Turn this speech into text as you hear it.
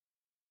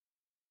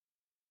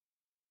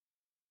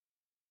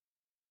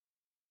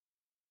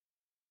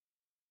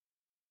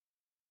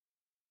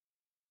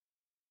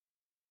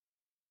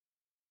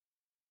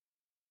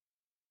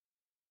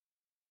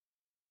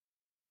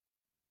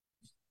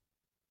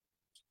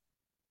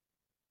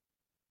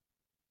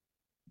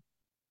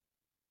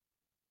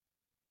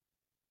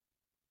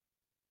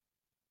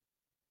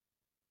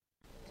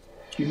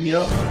Cue me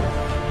up.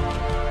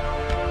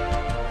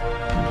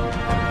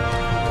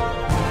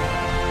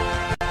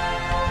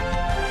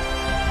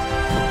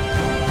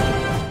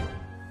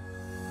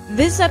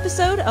 This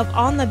episode of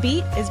On the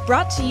Beat is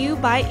brought to you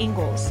by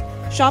Ingles.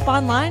 Shop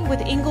online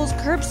with Ingles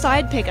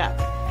Curbside Pickup.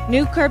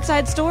 New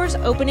curbside stores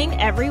opening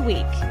every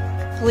week.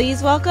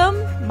 Please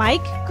welcome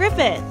Mike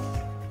Griffith.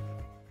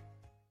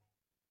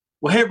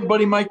 Well, hey,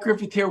 everybody, Mike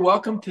Griffith here.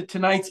 Welcome to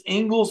tonight's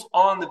Ingles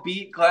on the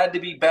Beat. Glad to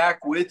be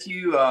back with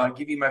you.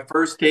 Give you my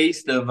first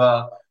taste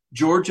of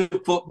Georgia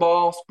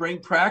football spring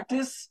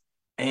practice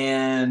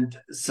and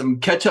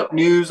some catch-up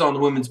news on the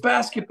women's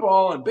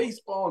basketball and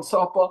baseball and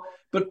softball.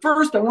 But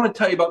first, I want to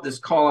tell you about this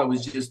call I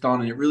was just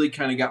on, and it really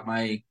kind of got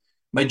my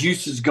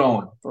juices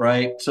going,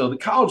 right? So the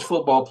College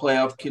Football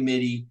Playoff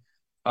Committee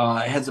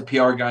has a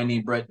PR guy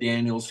named Brett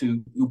Daniels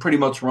who pretty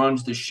much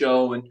runs the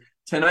show. And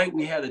tonight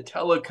we had a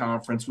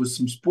teleconference with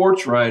some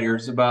sports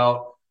writers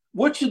about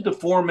what should the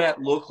format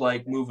look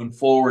like moving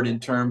forward in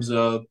terms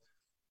of,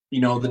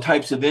 the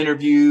types of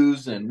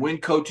interviews and when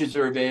coaches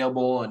are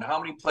available and how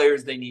many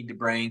players they need to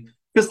bring.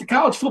 Because the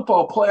College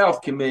Football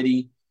Playoff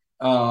Committee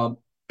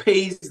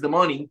pays the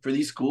money for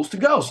these schools to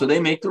go. So they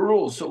make the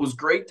rules. So it was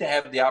great to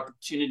have the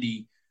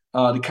opportunity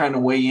to kind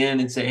of weigh in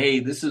and say,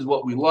 hey, this is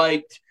what we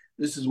liked.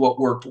 This is what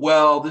worked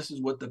well. This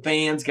is what the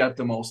fans got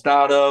the most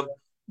out of.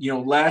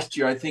 Last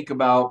year, I think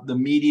about the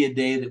media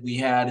day that we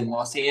had in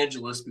Los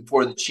Angeles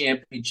before the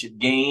championship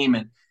game.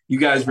 And you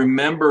guys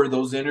remember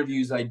those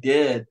interviews I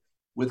did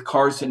with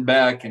Carson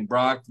Beck and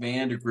Brock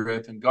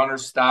Vandegrift and Gunnar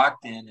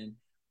Stockton.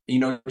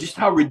 And, just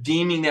how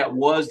redeeming that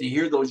was to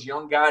hear those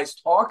young guys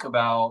talk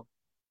about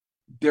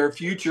their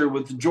future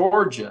with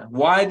Georgia,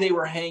 why they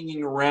were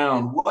hanging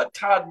around, what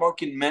Todd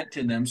Monken meant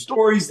to them,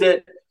 stories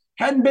that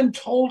hadn't been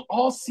told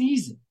all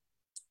season.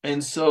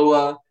 And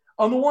so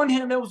on the one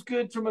hand, that was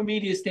good from a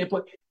media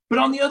standpoint. But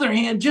on the other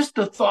hand, just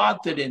the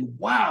thought that in,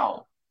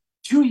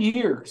 2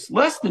 years,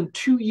 less than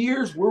 2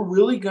 years, we're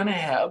really going to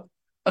have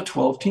a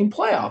 12-team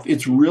playoff.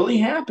 It's really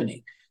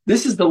happening.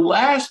 This is the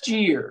last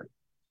year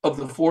of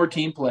the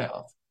 4-team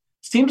playoff.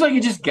 Seems like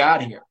it just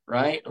got here,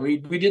 right? We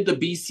did the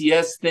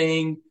BCS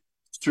thing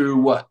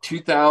through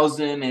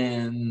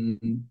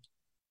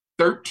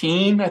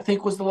 2013, I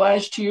think was the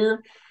last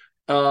year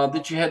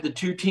that you had the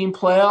 2-team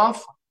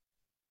playoff.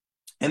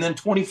 And then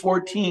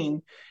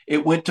 2014,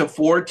 it went to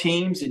 4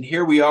 teams. And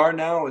here we are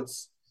now.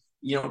 It's,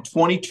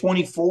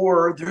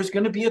 2024. There's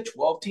going to be a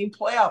 12-team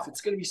playoff.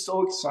 It's going to be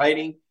so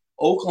exciting.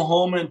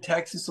 Oklahoma and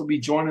Texas will be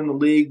joining the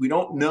league. We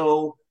don't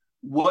know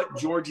what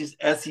Georgia's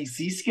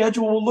SEC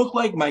schedule will look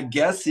like. My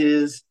guess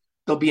is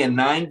there'll be a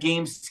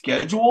 9-game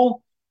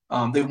schedule.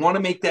 They want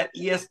to make that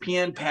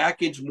ESPN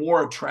package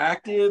more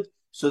attractive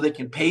so they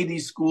can pay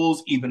these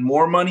schools even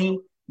more money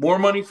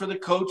for the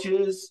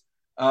coaches,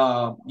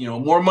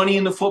 more money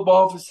in the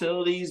football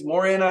facilities,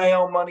 more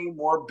NIL money,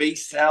 more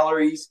base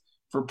salaries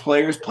for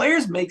players.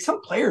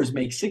 Some players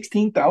make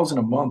 $16,000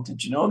 a month.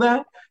 Did you know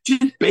that?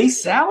 Just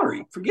base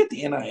salary. Forget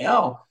the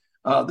NIL.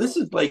 This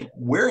is like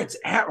where it's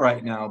at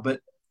right now.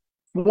 But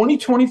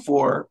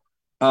 2024,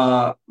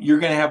 you're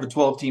going to have a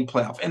 12-team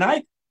playoff. And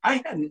I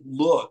hadn't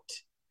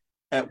looked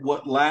at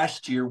what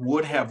last year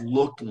would have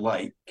looked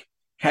like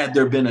had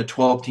there been a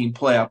 12-team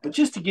playoff. But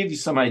just to give you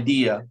some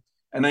idea,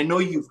 and I know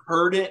you've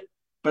heard it,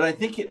 but I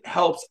think it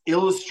helps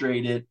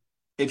illustrate it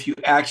if you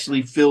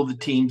actually fill the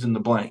teams in the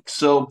blanks.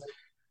 So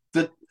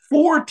the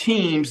 4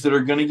 teams that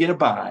are going to get a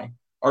bye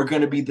are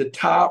going to be the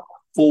top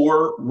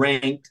 4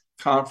 ranked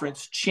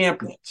conference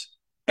champions,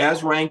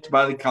 as ranked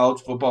by the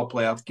College Football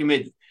Playoff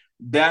Committee.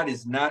 That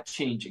is not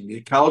changing.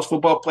 The College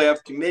Football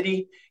Playoff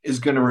Committee is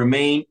going to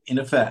remain in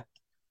effect.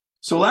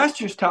 So last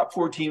year's top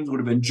 4 teams would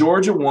have been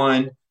Georgia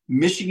 1,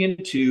 Michigan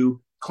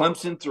 2,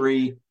 Clemson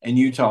 3, and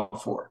Utah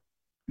 4.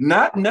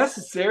 Not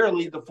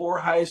necessarily the 4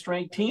 highest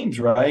ranked teams,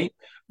 right?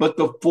 But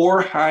the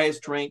 4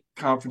 highest ranked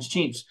conference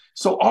teams.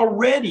 So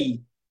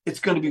already it's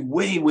going to be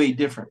way, way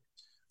different.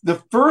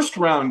 The first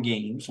round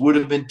games would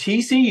have been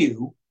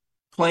TCU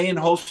playing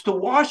host to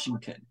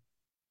Washington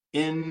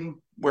in,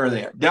 where are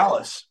they at?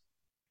 Dallas.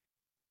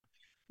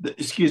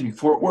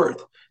 Fort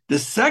Worth. The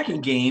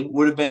second game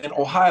would have been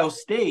Ohio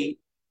State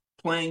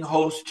playing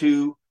host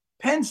to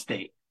Penn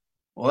State.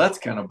 Well, that's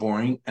kind of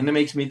boring. And it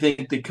makes me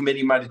think the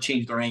committee might have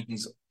changed the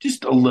rankings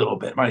just a little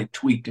bit, might have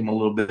tweaked them a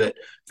little bit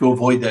to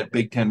avoid that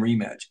Big Ten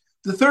rematch.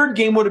 The third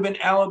game would have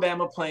been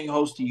Alabama playing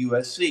host to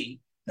USC.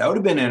 That would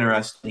have been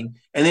interesting.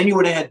 And then you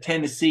would have had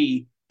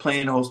Tennessee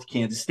playing host to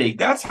Kansas State.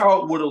 That's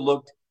how it would have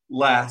looked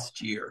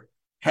last year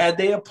had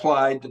they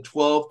applied the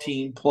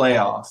 12-team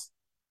playoffs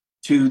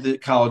to the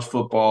college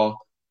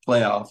football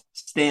playoff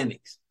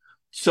standings.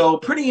 So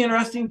pretty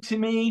interesting to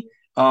me.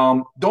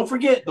 Don't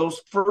forget, those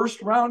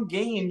first round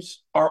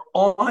games are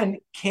on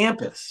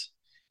campus.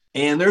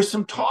 And there's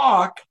some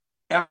talk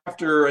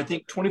after, I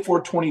think,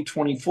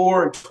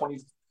 2024 and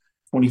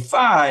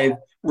 2025,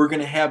 we're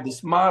going to have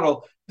this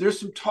model. There's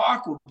some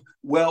talk,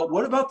 well,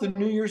 what about the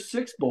New Year's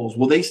Six Bowls?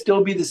 Will they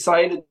still be the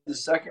site of the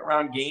second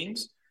round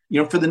games?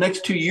 For the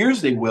next 2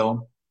 years, they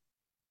will.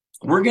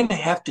 We're going to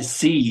have to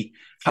see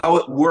how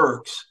it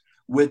works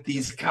with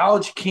these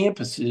college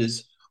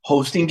campuses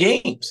hosting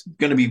games.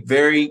 Going to be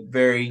very,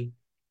 very.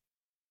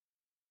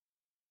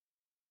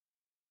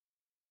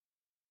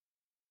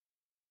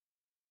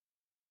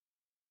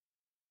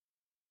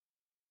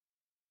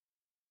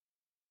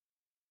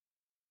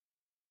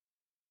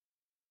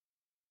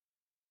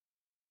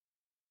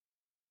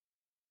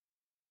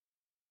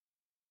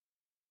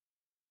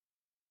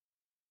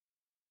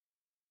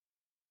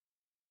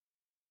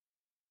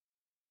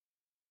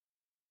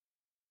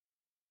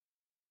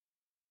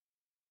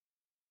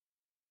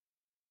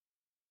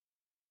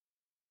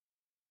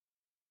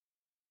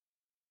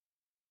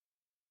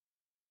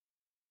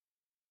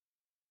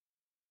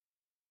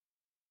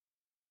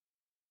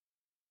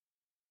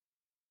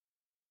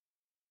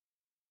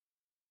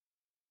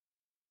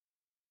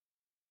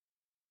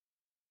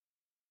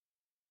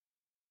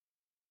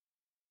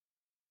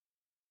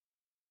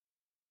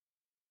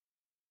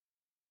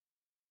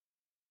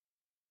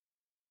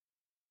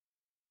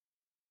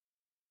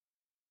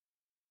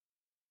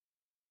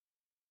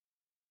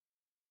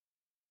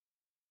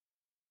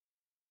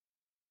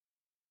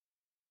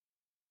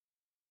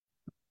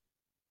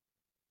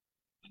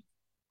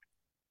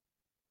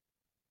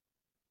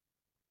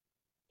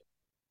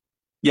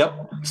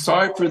 Yep.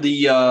 Sorry for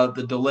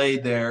the delay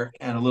there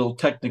and a little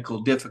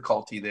technical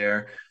difficulty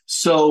there.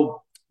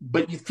 So,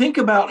 but you think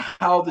about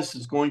how this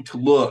is going to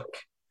look,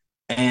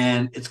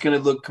 and it's going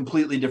to look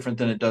completely different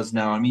than it does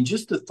now. I mean,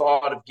 just the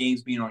thought of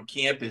games being on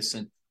campus,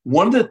 and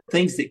one of the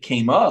things that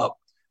came up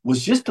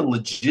was just the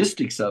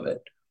logistics of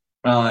it.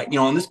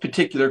 On this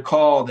particular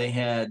call, they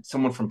had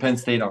someone from Penn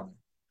State on.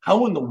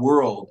 How in the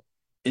world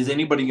is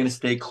anybody going to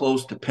stay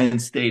close to Penn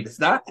State?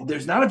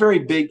 There's not a very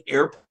big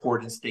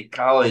airport in State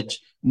College.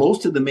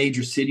 Most of the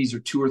major cities are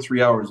 2 or 3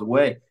 hours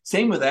away.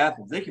 Same with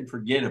Athens. They can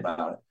forget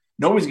about it.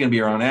 Nobody's going to be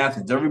around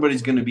Athens.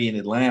 Everybody's going to be in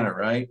Atlanta,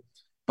 right?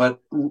 But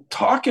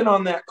talking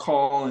on that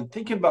call and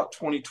thinking about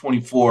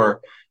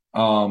 2024,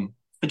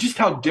 just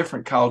how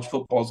different college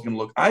football is going to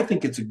look, I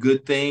think it's a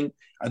good thing.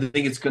 I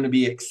think it's going to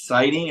be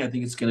exciting. I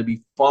think it's going to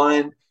be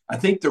fun. I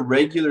think the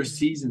regular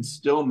season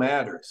still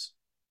matters.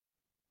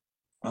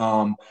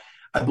 I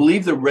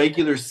believe the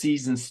regular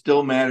season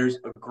still matters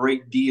a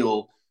great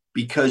deal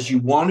because you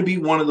want to be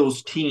one of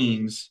those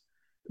teams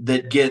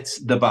that gets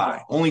the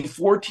bye. Only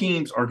 4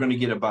 teams are going to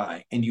get a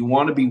bye, and you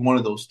want to be one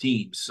of those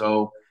teams.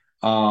 So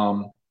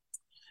I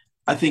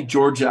think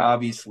Georgia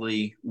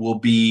obviously will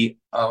be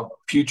a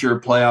future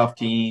playoff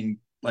team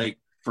like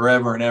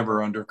forever and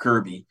ever under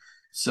Kirby.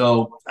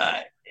 So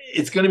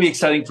it's going to be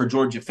exciting for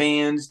Georgia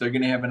fans. They're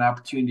going to have an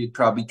opportunity to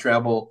probably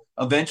travel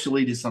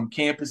eventually to some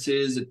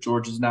campuses. If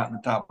Georgia's not in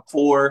the top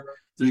 4,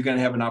 they're going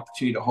to have an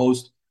opportunity to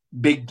host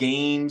big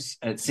games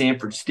at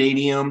Sanford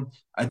Stadium.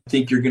 I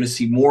think you're going to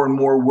see more and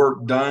more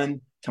work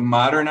done to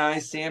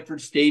modernize Sanford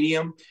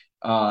Stadium.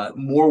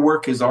 More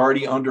work is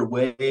already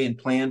underway and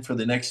planned for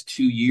the next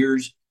 2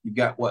 years. You've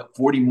got,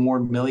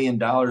 $40 million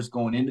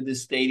going into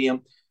this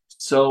stadium.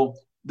 So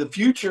the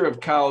future of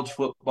college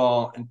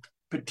football, and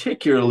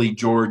particularly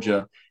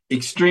Georgia,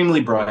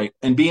 extremely bright.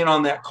 And being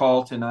on that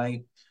call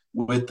tonight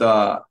with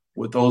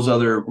those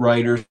other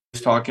writers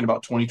talking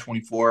about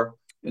 2024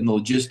 and the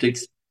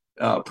logistics,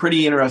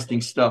 pretty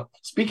interesting stuff.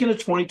 Speaking of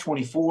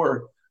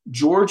 2024,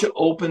 Georgia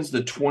opens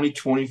the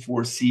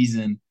 2024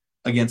 season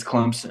against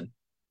Clemson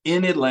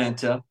in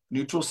Atlanta,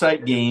 neutral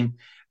site game.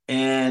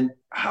 And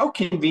how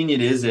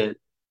convenient is it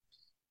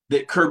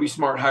that Kirby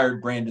Smart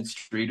hired Brandon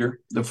Streeter,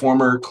 the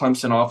former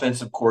Clemson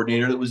offensive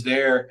coordinator that was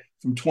there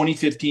from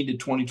 2015 to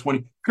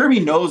 2020. Kirby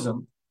knows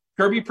him.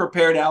 Kirby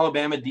prepared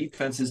Alabama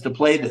defenses to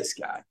play this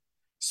guy.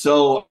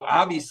 So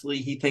obviously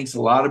he thinks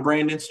a lot of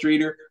Brandon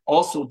Streeter.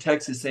 Also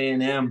Texas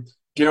A&M,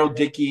 Gerald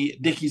Dickey.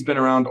 Dickey's been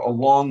around a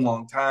long,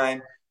 long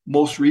time.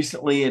 Most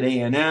recently at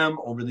A&M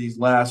over these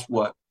last,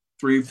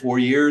 3 or 4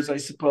 years, I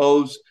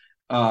suppose.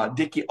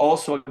 Dickey,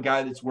 also a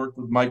guy that's worked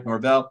with Mike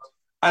Norvell.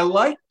 I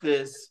like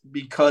this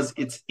because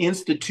it's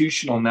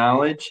institutional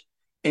knowledge.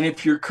 And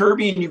if you're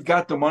Kirby and you've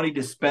got the money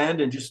to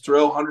spend and just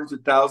throw hundreds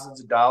of thousands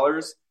of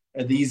dollars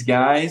at these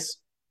guys,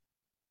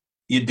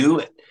 you do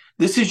it.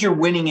 This is your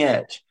winning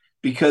edge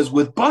because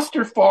with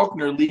Buster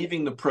Faulkner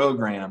leaving the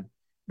program,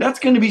 that's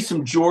going to be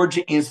some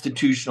Georgia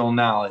institutional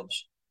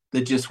knowledge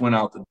that just went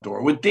out the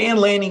door. With Dan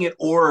Lanning at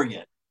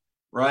Oregon,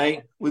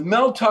 right? With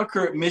Mel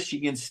Tucker at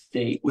Michigan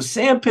State, with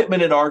Sam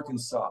Pittman at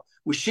Arkansas,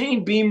 with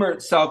Shane Beamer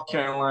at South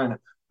Carolina,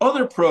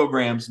 other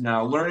programs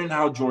now learning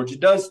how Georgia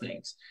does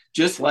things,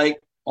 just like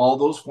all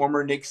those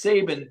former Nick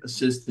Saban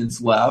assistants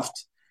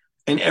left.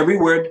 And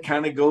everywhere it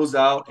kind of goes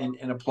out and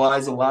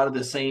applies a lot of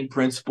the same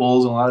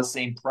principles, and a lot of the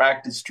same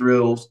practice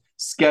drills,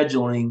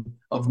 scheduling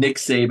of Nick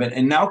Saban,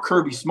 and now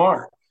Kirby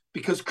Smart,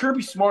 because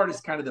Kirby Smart is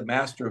kind of the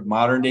master of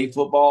modern day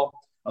football,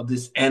 of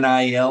this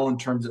NIL in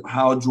terms of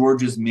how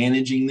Georgia's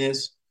managing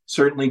this.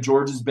 Certainly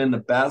Georgia's been the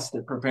best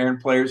at preparing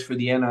players for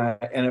the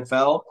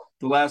NFL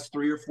the last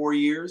 3 or 4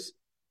 years.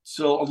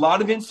 So a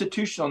lot of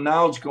institutional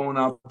knowledge going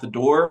out the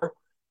door,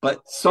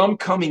 but some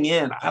coming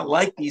in. I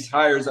like these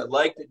hires. I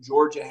like that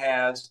Georgia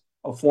has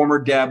a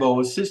former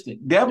Dabo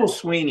assistant. Dabo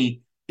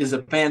Swinney is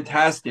a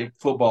fantastic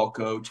football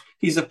coach.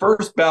 He's a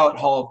first ballot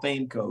Hall of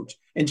Fame coach.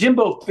 And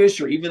Jimbo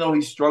Fisher, even though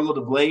he struggled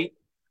of late,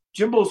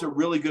 Jimbo's a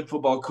really good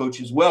football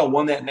coach as well.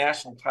 Won that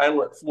national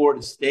title at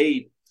Florida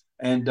State,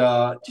 and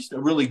just a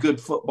really good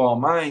football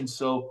mind.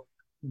 So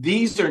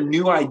these are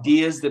new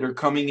ideas that are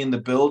coming in the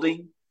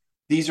building.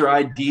 These are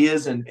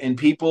ideas and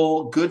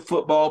people, good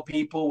football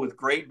people with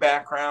great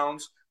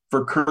backgrounds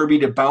for Kirby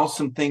to bounce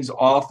some things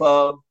off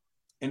of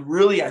and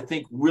really, I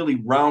think, really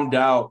round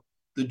out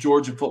the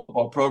Georgia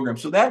football program.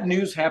 So that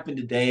news happened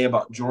today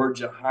about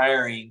Georgia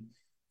hiring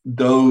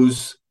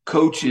those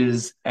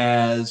coaches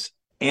as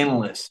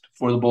analysts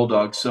for the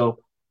Bulldogs. So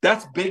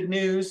that's big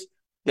news.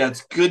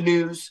 That's good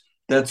news.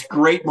 That's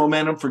great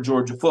momentum for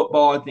Georgia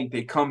football. I think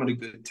they come at a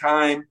good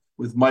time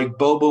with Mike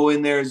Bobo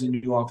in there as a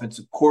new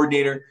offensive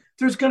coordinator.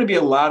 There's going to be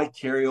a lot of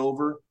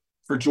carryover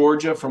for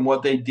Georgia from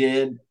what they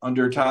did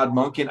under Todd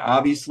Monken,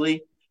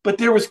 obviously, but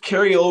there was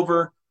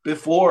carryover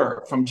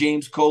before from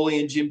James Coley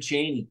and Jim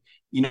Chaney.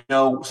 You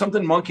know,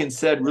 something Monken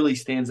said really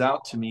stands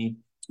out to me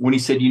when he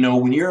said, you know,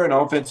 when you're an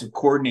offensive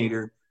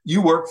coordinator,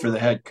 you work for the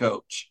head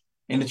coach,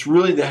 and it's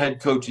really the head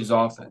coach's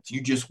offense.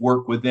 You just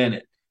work within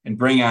it and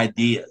bring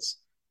ideas.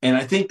 And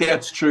I think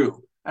that's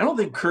true. I don't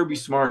think Kirby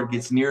Smart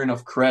gets near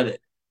enough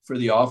credit for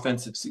the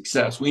offensive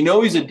success. We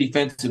know he's a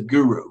defensive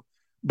guru,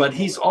 but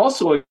he's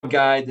also a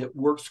guy that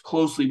works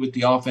closely with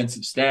the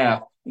offensive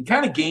staff and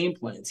kind of game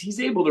plans. He's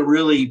able to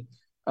really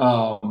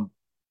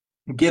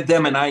give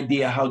them an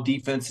idea how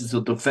defenses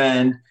will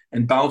defend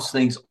and bounce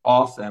things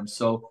off them.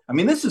 So, I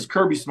mean, this is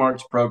Kirby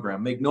Smart's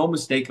program. Make no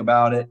mistake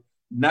about it.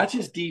 Not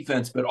just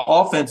defense, but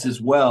offense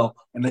as well.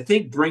 And I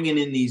think bringing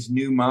in these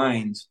new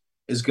minds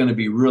is going to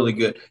be really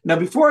good. Now,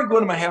 before I go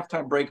to my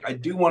halftime break, I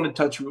do want to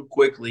touch real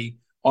quickly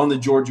on the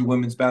Georgia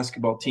women's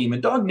basketball team.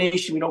 And Dog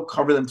Nation, we don't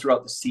cover them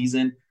throughout the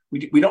season.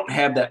 We don't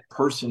have that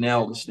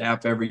personnel to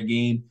staff every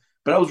game.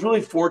 But I was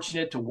really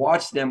fortunate to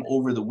watch them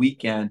over the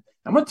weekend.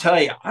 I'm going to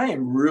tell you, I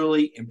am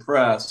really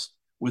impressed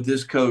with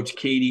this coach,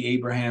 Katie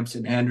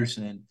Abrahamson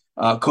Henderson,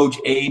 Coach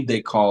Abe,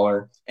 they call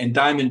her, and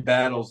Diamond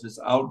Battles, this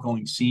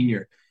outgoing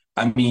senior.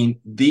 I mean,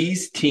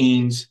 these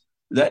teams,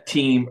 that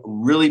team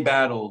really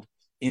battled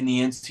in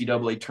the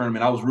NCAA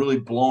tournament. I was really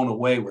blown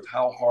away with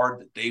how hard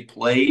that they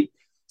played.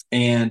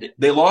 And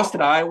they lost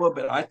at Iowa,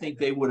 but I think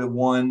they would have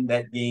won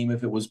that game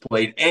if it was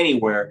played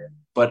anywhere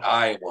but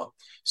Iowa.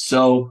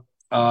 So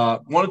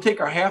want to take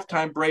our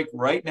halftime break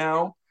right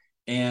now.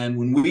 And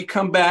when we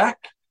come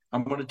back,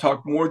 I'm going to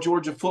talk more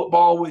Georgia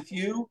football with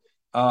you.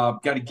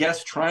 Got a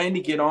guest trying to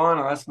get on.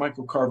 I'll ask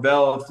Michael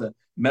Carvel if the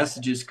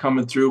message is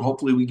coming through.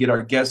 Hopefully we get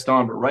our guest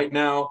on. But right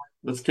now,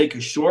 let's take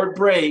a short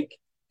break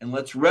and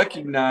let's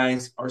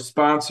recognize our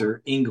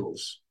sponsor,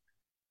 Ingles.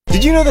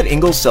 Did you know that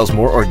Ingles sells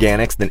more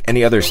organics than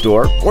any other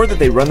store? Or that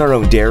they run their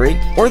own dairy?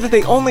 Or that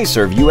they only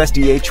serve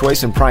USDA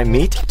choice and prime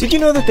meat? Did you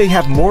know that they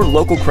have more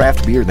local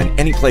craft beer than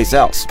any place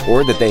else?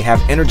 Or that they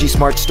have Energy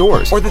Smart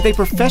stores? Or that they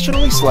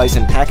professionally slice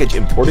and package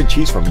imported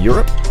cheese from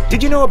Europe?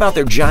 Did you know about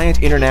their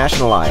giant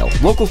international aisle,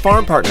 local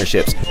farm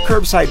partnerships,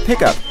 curbside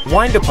pickup,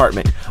 wine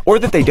department? Or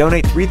that they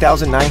donate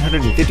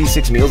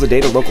 3,956 meals a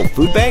day to local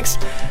food banks?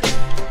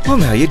 Well,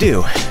 now you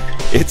do.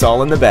 It's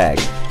all in the bag.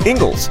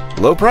 Ingles,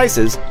 low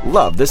prices,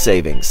 love the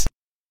savings.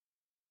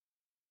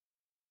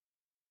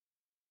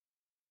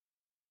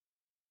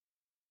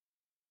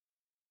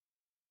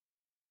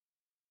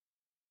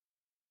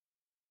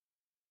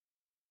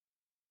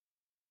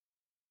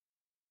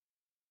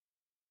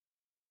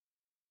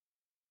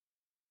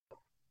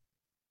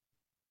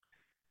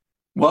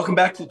 Welcome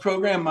back to the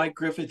program. Mike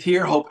Griffith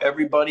here. Hope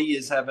everybody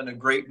is having a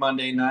great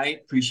Monday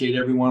night. Appreciate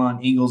everyone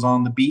on Ingles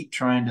on the Beat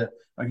trying to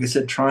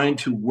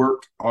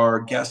work our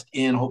guest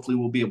in. Hopefully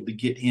we'll be able to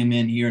get him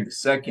in here in a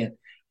second.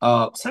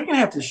 Second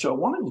half of the show, I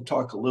wanted to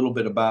talk a little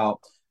bit about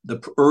the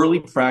early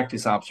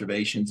practice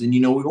observations. And, you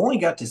know, we've only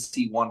got to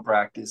see one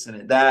practice, and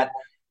at that,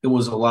 it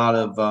was a lot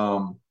of,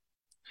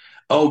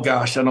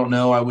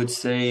 I would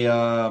say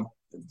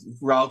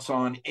routes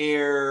on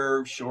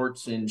air,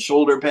 shorts and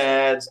shoulder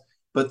pads.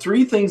 But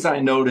three things I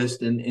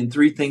noticed and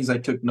three things I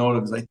took note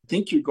of is I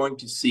think you're going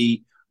to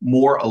see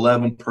more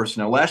 11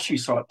 personnel. Last year you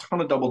saw a ton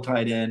of double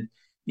tight end.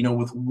 You know,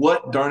 with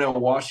what Darnell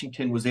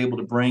Washington was able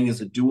to bring as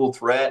a dual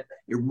threat,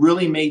 it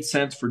really made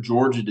sense for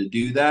Georgia to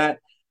do that.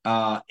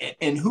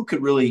 And who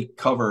could really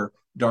cover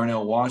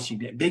Darnell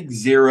Washington? Big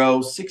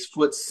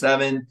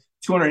 6'7",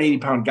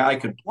 280-pound guy,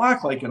 could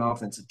block like an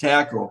offensive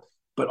tackle,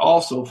 but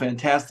also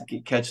fantastic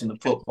at catching the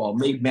football,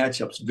 made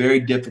matchups very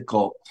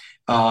difficult.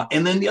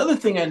 And then the other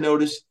thing I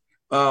noticed,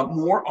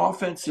 more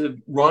offensive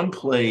run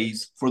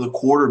plays for the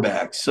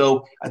quarterback.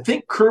 So I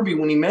think Kirby,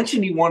 when he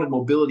mentioned he wanted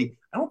mobility,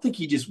 I don't think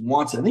he just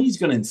wants it. I think he's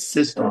going to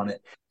insist on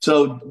it.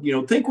 So, you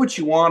know, think what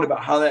you want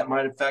about how that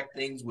might affect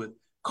things with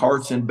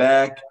Carson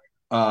Beck,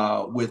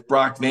 with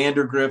Brock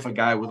Vandergriff, a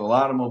guy with a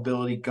lot of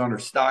mobility, Gunnar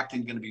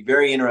Stockton, going to be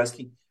very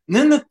interesting. And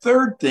then the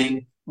third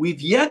thing,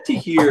 we've yet to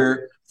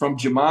hear from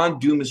Jamon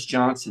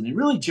Dumas-Johnson. And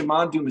really,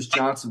 Jamon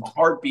Dumas-Johnson's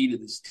heartbeat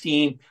of this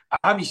team.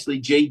 Obviously,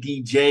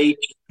 JDJ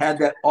had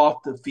that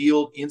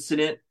off-the-field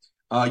incident.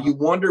 You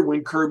wonder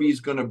when Kirby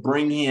is going to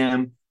bring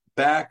him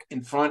back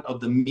in front of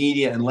the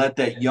media and let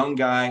that young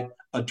guy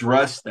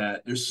address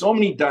that. There's so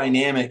many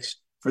dynamics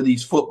for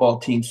these football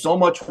teams, so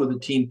much for the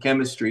team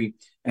chemistry.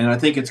 And I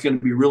think it's going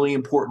to be really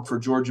important for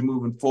Georgia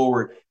moving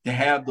forward to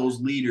have those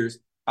leaders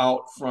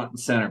out front and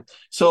center.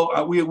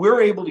 So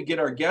we're able to get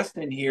our guest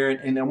in here,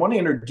 and I want to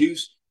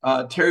introduce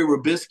Terry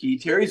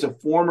Robiskie. Terry's a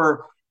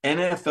former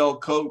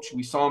NFL coach.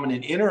 We saw him in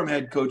an interim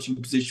head coaching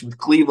position with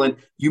Cleveland.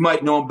 You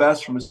might know him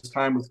best from his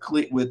time with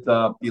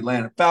the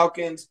Atlanta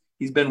Falcons.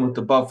 He's been with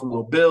the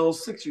Buffalo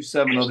Bills, 6 or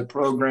 7 other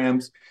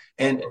programs.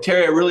 And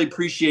Terry, I really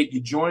appreciate you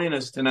joining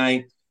us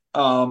tonight.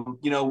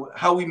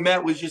 How we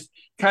met was just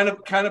kind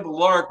of a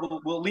lark.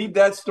 We'll leave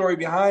that story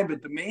behind.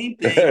 But the main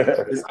thing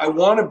is I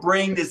want to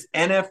bring this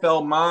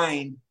NFL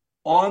mind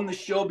on the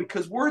show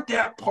because we're at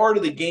that part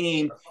of the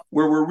game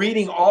where we're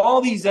reading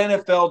all these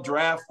NFL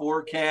draft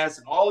forecasts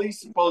and all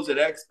these supposed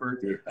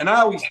experts. And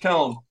I always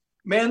tell them,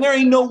 man, there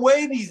ain't no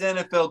way these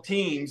NFL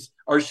teams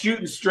are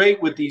shooting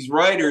straight with these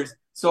writers.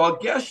 So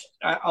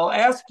I'll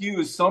ask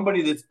you as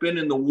somebody that's been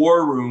in the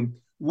war room,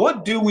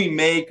 what do we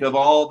make of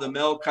all the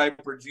Mel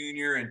Kiper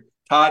Jr. and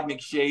Todd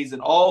McShay's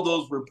and all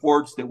those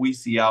reports that we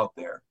see out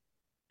there?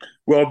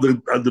 Well,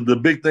 the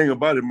big thing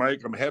about it,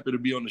 Mike, I'm happy to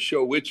be on the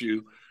show with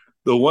you.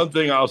 The one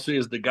thing I'll say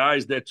is the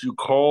guys that you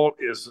call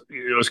is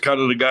kind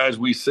of the guys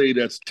we say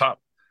that's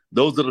top.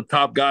 Those are the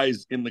top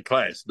guys in the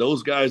class.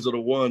 Those guys are the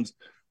ones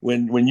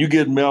when you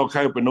get Mel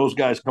Kiper and those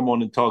guys come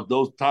on and talk.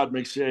 Those Todd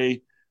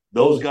McShay,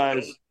 those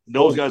guys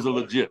are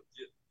legit.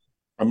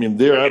 I mean,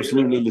 they're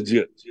absolutely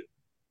legit.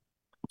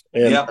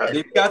 And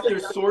they've got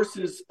their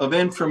sources of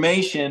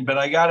information, but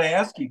I got to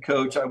ask you,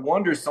 Coach, I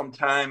wonder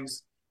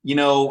sometimes,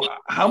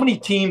 how many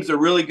teams are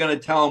really going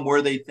to tell them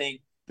where they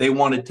think they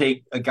want to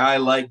take a guy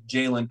like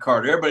Jalen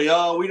Carter? Everybody,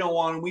 we don't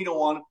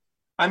want him.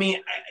 I mean,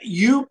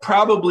 you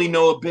probably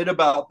know a bit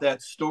about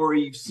that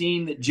story. You've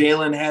seen that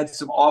Jalen had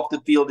some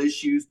off-the-field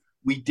issues.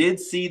 We did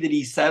see that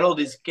he settled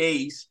his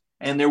case,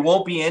 and there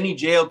won't be any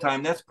jail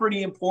time. That's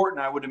pretty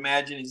important, I would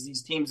imagine, as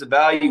these teams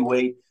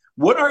evaluate.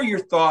 What are your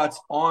thoughts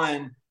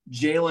on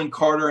Jalen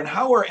Carter, and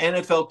how are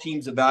NFL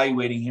teams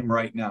evaluating him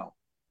right now?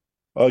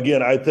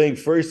 Again, I think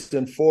first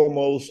and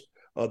foremost,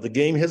 the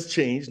game has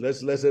changed.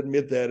 Let's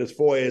admit that as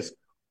far as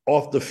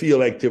off the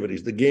field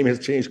activities, the game has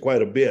changed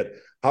quite a bit.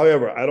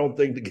 However, I don't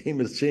think the game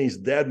has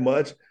changed that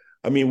much.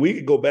 I mean, we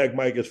could go back,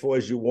 Mike, as far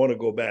as you want to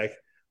go back.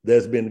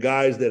 There's been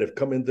guys that have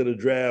come into the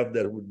draft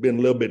that have been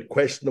a little bit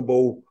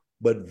questionable,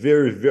 but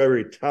very,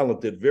 very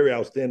talented, very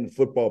outstanding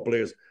football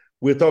players.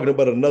 We're talking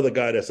about another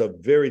guy that's a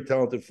very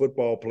talented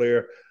football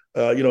player.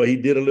 He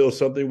did a little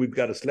something. We've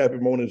got to slap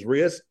him on his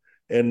wrist.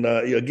 And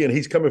again,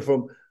 he's coming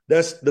from –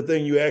 that's the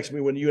thing you asked me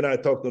when you and I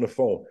talked on the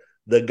phone.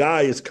 The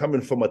guy is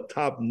coming from a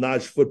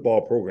top-notch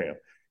football program.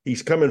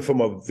 He's coming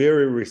from a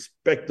very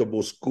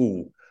respectable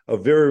school, a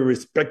very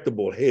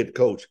respectable head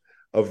coach,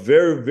 a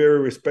very, very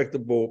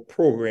respectable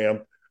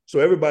program. So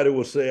everybody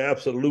will say,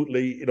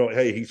 absolutely,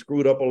 hey, he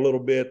screwed up a little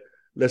bit.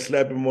 Let's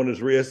slap him on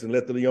his wrist and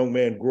let the young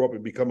man grow up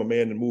and become a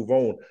man and move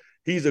on.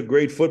 He's a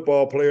great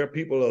football player.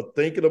 People are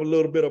thinking a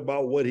little bit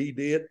about what he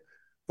did.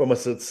 From a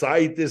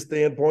society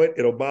standpoint,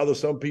 it'll bother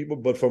some people,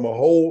 but from a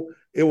whole,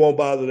 it won't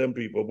bother them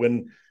people.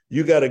 When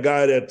you got a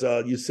guy that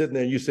you're sitting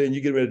there and you're saying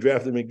you get ready to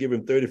draft him and give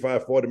him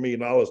 $35, $40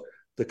 million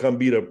to come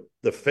be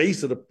the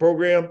face of the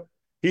program,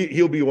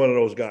 he'll be one of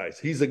those guys.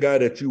 He's the guy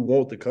that you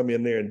want to come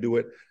in there and do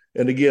it.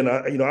 And again,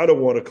 I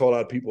don't want to call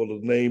out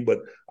people's name, but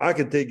I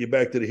can take you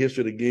back to the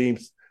history of the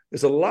games.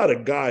 There's a lot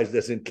of guys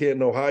that's in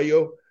Canton,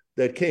 Ohio,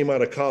 that came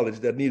out of college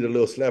that need a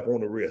little slap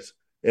on the wrist.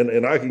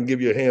 And I can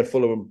give you a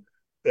handful of them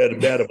at a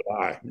bat of an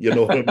eye. You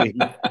know what I mean?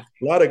 A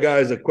lot of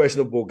guys are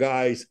questionable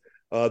guys.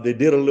 They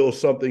did a little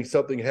something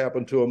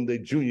happened to them their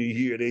junior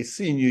year, their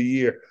senior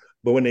year.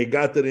 But when they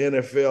got to the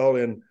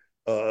NFL, and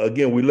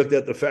again, we looked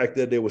at the fact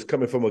that they was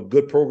coming from a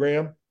good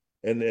program.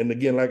 And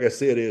again, like I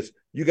said,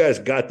 you guys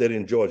got that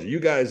in Georgia. You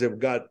guys have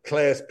got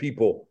class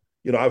people.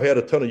 I've had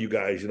a ton of you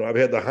guys. I've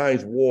had the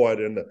Hines Ward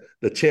and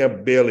the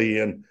Champ Bailey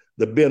and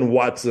the Ben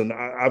Watson.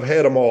 I've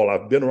had them all.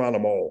 I've been around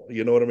them all.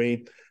 You know what I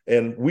mean?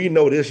 And we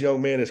know this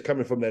young man is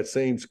coming from that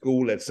same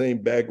school, that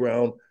same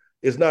background.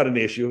 It's not an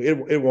issue.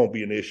 It won't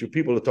be an issue.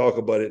 People will talk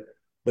about it.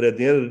 But at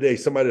the end of the day,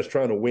 somebody that's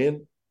trying to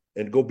win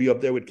and go be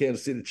up there with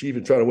Kansas City Chiefs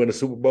and trying to win a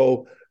Super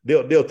Bowl,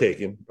 they'll take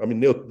him. I mean,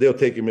 they'll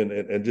take him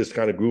and just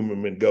kind of groom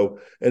him and go.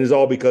 And it's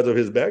all because of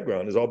his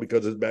background. It's all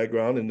because of his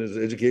background and his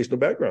educational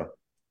background.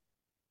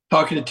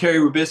 Talking to Terry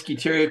Robiskie.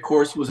 Terry, of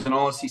course, was an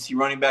All-SEC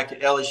running back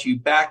at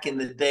LSU back in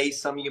the day.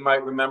 Some of you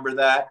might remember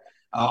that.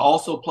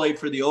 Also played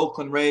for the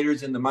Oakland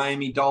Raiders and the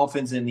Miami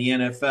Dolphins in the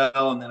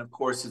NFL. And then, of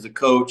course, as a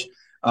coach,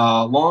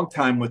 long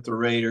time with the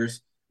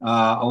Raiders,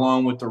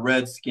 along with the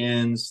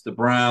Redskins, the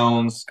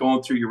Browns,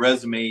 going through your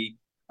resume,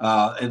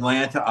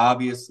 Atlanta,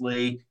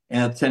 obviously,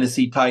 and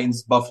Tennessee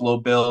Titans, Buffalo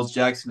Bills,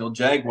 Jacksonville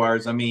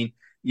Jaguars. I mean,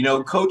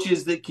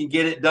 coaches that can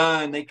get it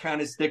done, they kind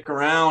of stick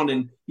around.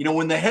 And,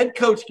 when the head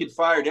coach gets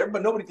fired,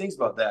 nobody thinks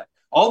about that.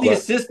 All the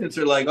assistants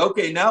are like,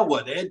 okay, now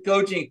what? The head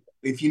coaching,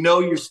 if you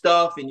know your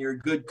stuff and you're a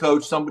good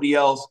coach, somebody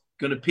else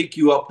going to pick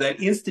you up, that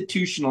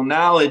institutional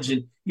knowledge.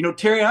 And,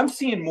 Terry, I'm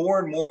seeing more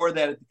and more of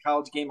that at the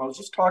college game. I was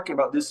just talking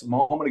about this a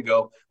moment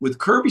ago with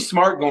Kirby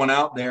Smart going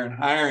out there and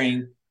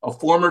hiring a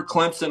former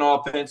Clemson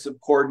offensive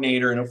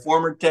coordinator and a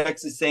former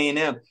Texas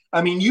A&M.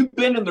 I mean, you've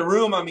been in the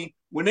room. I mean,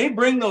 when they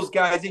bring those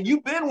guys in,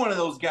 you've been one of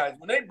those guys.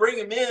 When they bring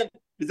them in,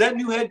 does that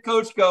new head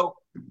coach go,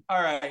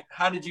 all right,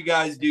 how did you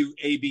guys do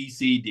A, B,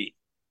 C, D?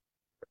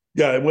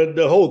 Yeah, when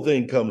the whole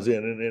thing comes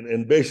in,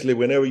 and basically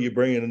whenever you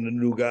bring in a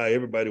new guy,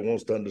 everybody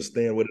wants to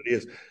understand what it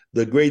is.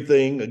 The great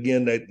thing,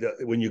 again, that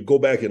when you go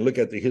back and look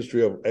at the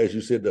history of, as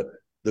you said,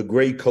 the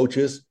great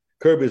coaches,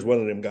 Kirby is one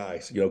of them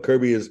guys.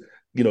 Kirby is,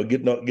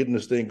 getting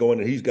this thing going,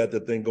 and he's got the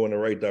thing going in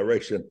the right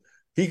direction.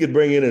 He could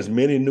bring in as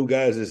many new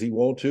guys as he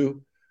wants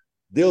to.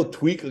 They'll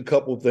tweak a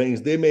couple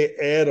things. They may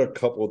add a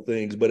couple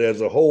things, but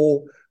as a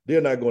whole, they're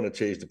not going to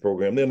change the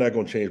program. They're not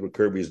going to change what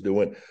Kirby is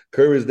doing.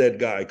 Kirby is that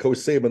guy. Coach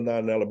Saban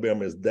down in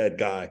Alabama is that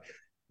guy.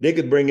 They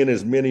could bring in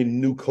as many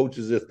new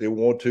coaches if they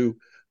want to.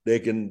 They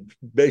can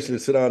basically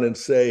sit down and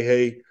say,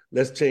 hey,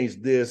 let's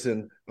change this,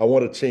 and I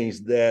want to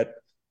change that.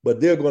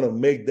 But they're going to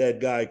make that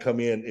guy come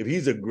in. If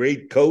he's a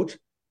great coach,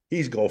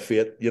 he's going to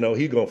fit. He's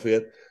going to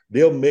fit.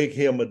 They'll make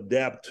him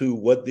adapt to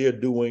what they're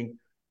doing,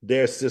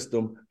 their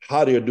system,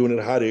 how they're doing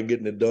it, how they're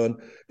getting it done.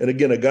 And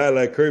again, a guy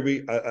like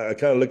Kirby, I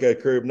kind of look at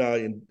Kirby now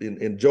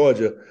in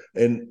Georgia,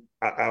 and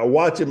I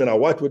watch him and I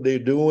watch what they're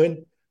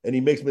doing, and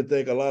he makes me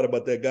think a lot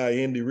about that guy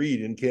Andy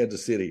Reid in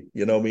Kansas City.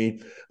 You know what I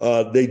mean?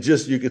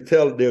 You could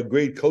tell they're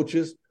great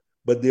coaches,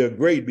 but they're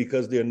great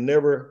because they're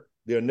never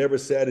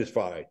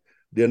satisfied.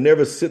 They're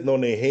never sitting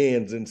on their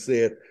hands and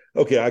said,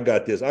 okay, I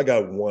got this. I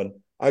got one.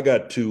 I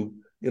got two.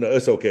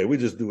 It's okay. We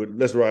just do it.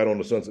 Let's ride on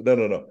the sunset.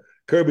 No.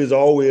 Kirby's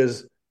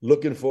always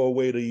looking for a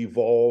way to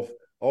evolve,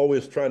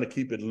 always trying to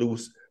keep it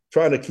loose,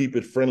 trying to keep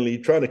it friendly,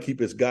 trying to keep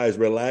his guys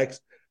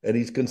relaxed, and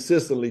he's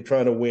consistently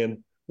trying to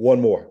win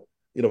one more.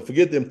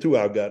 Forget them two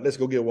I've got. Let's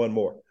go get one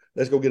more.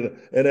 Let's go get it.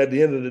 And at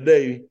the end of the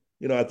day,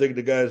 I think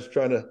the guy's he's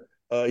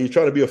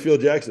trying to be a Phil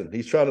Jackson.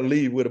 He's trying to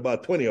leave with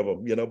about 20 of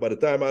them. By the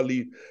time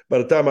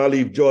I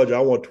leave Georgia,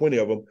 I want 20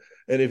 of them.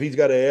 And if he's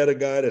got to add a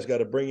guy that's got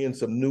to bring in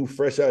some new,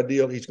 fresh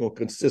idea, he's going to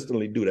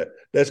consistently do that.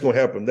 That's going to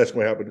happen. That's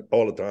going to happen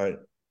all the time.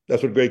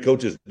 That's what great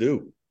coaches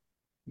do.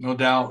 No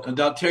doubt.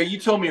 Terry, you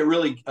told me a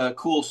really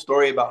cool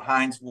story about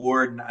Hines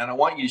Ward, and I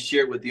want you to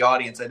share it with the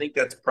audience. I think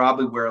that's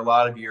probably where a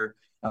lot of your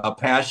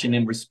passion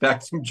and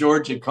respect from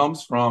Georgia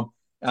comes from.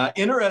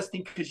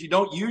 Interesting, because you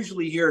don't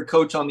usually hear a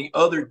coach on the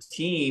other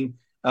team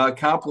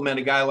compliment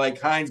a guy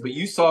like Hines, but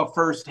you saw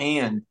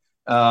firsthand.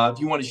 If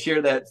you want to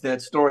share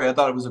that story, I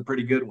thought it was a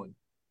pretty good one.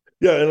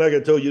 Yeah, and like I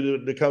told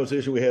you, the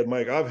conversation we had,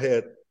 Mike, I've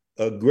had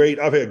great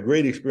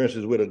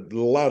experiences with a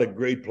lot of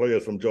great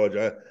players from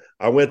Georgia.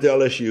 I went to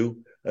LSU.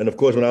 And, of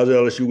course, when I was at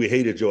LSU, we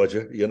hated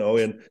Georgia,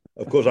 and,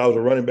 of course, I was a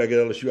running back at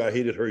LSU. I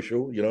hated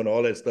Herschel, and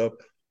all that stuff.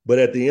 But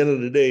at the end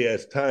of the day,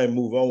 as time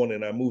moved on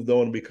and I moved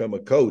on to become a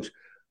coach,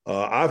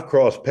 I've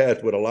crossed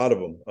paths with a lot of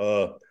them.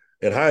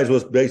 And Hines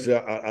was basically,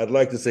 I'd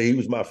like to say he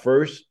was my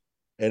first,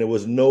 and there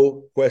was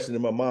no question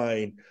in my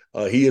mind.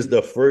 He is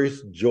the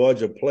first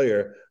Georgia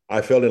player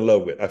I fell in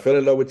love with. I fell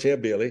in love with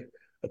Champ Bailey.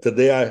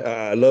 Today,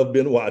 I love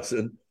Ben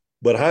Watson.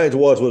 But Hines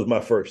Ward was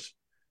my first.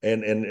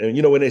 And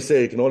when they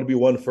say it can only be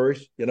one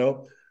first,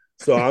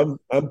 so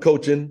I'm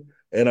coaching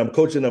and I'm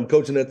coaching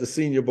at the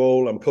Senior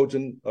Bowl. I'm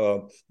coaching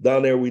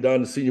down there. We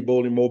down the Senior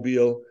Bowl in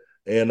Mobile,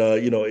 and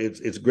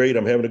it's great.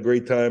 I'm having a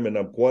great time, and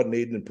I'm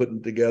coordinating and putting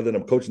it together, and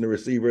I'm coaching the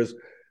receivers.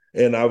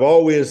 And I've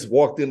always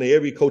walked into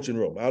every coaching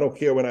room. I don't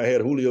care when I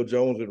had Julio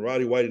Jones and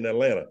Roddy White in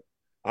Atlanta.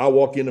 I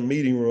walk in the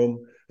meeting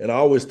room, and I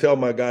always tell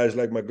my guys,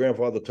 like my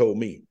grandfather told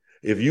me,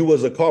 if you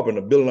was a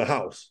carpenter building a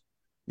house,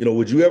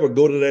 would you ever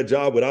go to that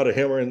job without a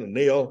hammer and a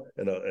nail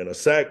and a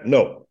sack?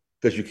 No,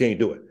 because you can't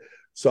do it.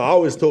 So I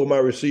always told my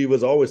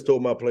receivers, I always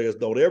told my players,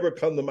 don't ever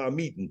come to my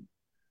meeting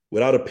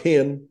without a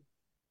pen,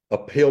 a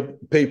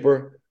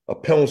paper, a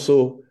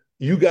pencil.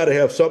 You got to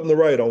have something to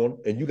write on,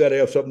 and you got to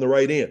have something to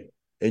write in.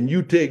 And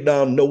you take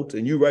down notes,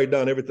 and you write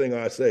down everything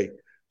I say,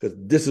 because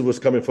this is what's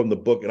coming from the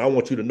book, and I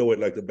want you to know it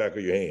like the back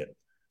of your hand.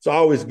 So I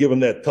always give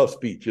them that tough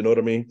speech, you know what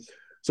I mean?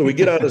 So we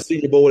get out of the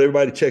Senior Bowl.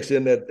 Everybody checks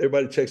in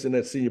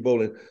that Senior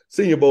Bowl, and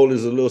Senior Bowl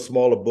is a little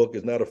smaller book.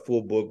 It's not a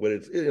full book, but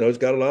it's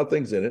got a lot of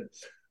things in it.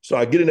 So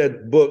I get in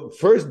that book.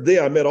 First day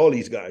I met all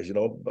these guys.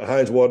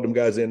 Hines Ward, them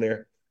guys in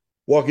there.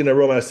 Walk in that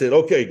room. I said,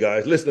 "Okay,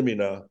 guys, listen to me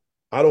now.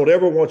 I don't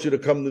ever want you to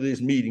come to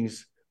these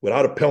meetings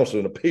without a pencil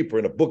and a paper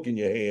and a book in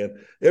your hand.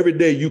 Every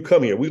day you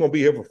come here, we're gonna be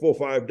here for 4 or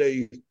 5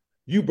 days.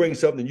 You bring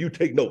something, you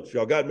take notes.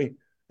 Y'all got me?"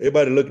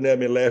 Everybody looking at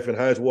me and laughing.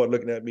 Hines Ward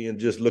looking at me and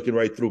just looking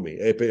right through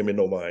me. Ain't paying me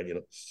no mind,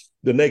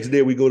 The next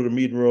day we go to the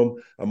meeting room.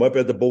 I'm up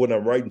at the board and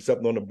I'm writing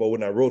something on the board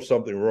and I wrote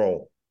something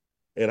wrong.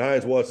 And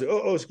Hines Ward said,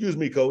 "Oh, excuse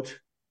me, coach.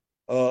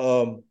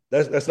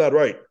 That's not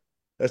right.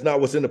 That's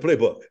not what's in the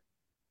playbook."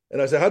 And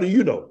I said, "How do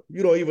you know?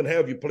 You don't even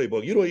have your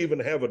playbook. You don't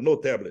even have a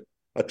note tablet.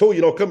 I told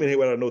you don't come in here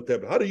without a note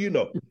tablet. How do you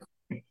know?"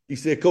 He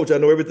said, "Coach, I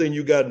know everything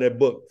you got in that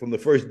book from the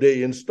first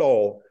day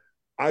installed.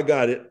 I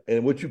got it.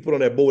 And what you put on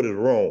that board is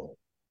wrong.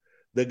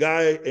 The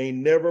guy ain't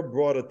never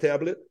brought a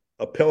tablet,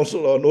 a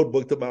pencil or a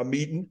notebook to my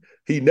meeting.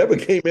 He never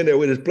came in there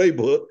with his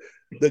playbook.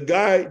 The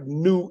guy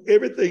knew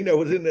everything that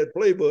was in that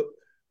playbook.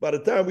 By the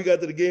time we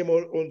got to the game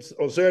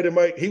on Saturday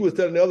night, he was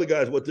telling the other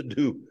guys what to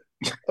do.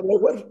 I'm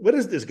like, what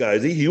is this guy?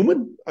 Is he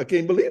human? I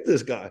can't believe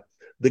this guy.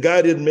 The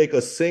guy didn't make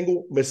a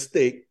single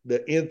mistake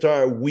the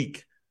entire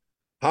week.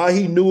 How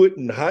he knew it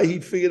and how he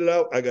figured it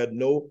out, I got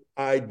no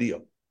idea.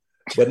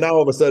 But now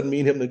all of a sudden, me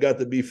and him got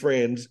to be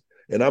friends,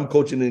 and I'm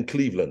coaching in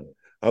Cleveland.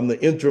 I'm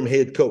the interim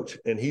head coach,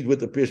 and he's with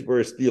the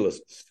Pittsburgh Steelers.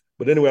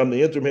 But anyway, I'm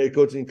the interim head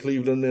coach in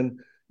Cleveland, and,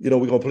 we're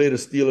going to play the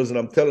Steelers, and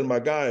I'm telling my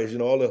guys,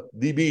 all the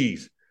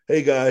DBs,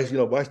 hey, guys,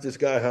 watch this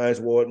guy,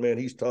 Hines Ward, man,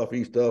 he's tough.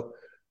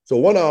 So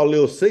one of our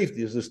little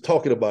safeties is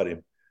talking about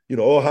him.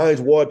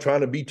 Hines Ward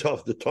trying to be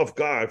tough, the tough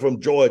guy from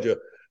Georgia.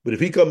 But if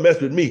he come mess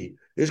with me,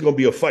 it's going to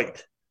be a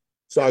fight.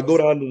 So I go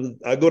down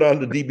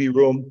to the DB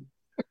room.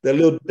 That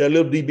little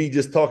DB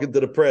just talking to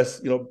the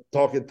press,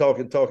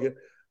 talking.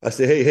 I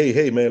say,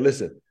 hey, man,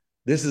 listen,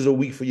 this is a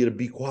week for you to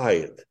be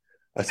quiet.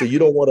 I said, you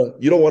don't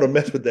want to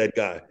mess with that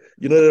guy.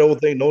 You know that old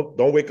thing,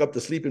 don't wake up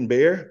the sleeping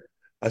bear.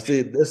 I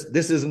said,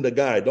 this isn't the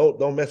guy.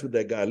 Don't mess with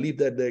that guy. Leave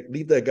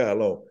that guy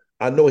alone.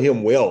 I know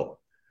him well.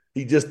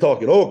 He just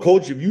talking. Oh,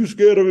 coach, if you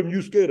scared of him,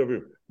 you scared of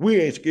him.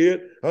 We ain't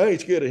scared. I ain't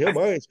scared of him.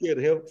 I ain't scared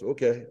of him. So,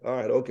 okay, all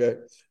right, okay.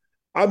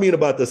 I mean,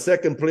 about the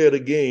second play of the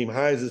game,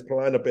 Hines is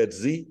lined up at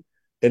Z,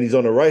 and he's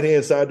on the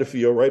right-hand side of the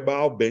field, right by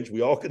our bench.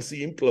 We all can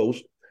see him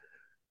close.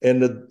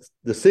 And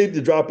the safety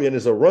drop in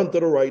is a run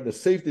to the right, and the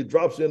safety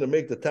drops in to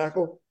make the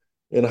tackle,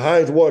 and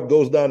Hines Ward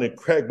goes down and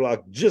crack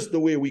block just the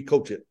way we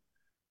coach it.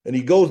 And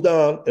he goes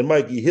down, and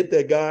Mike, he hit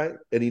that guy,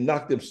 and he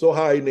knocked him so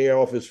high in the air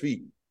off his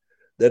feet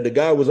that the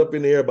guy was up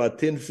in the air about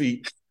 10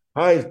 feet.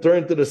 Hines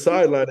turned to the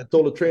sideline and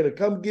told the trainer,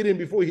 come get him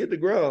before he hit the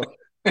ground.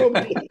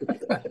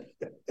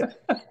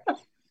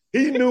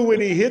 He knew when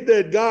he hit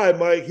that guy,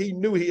 Mike, he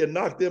knew he had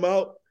knocked him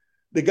out.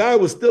 The guy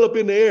was still up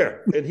in the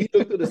air, and he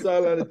looked to the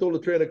sideline and told the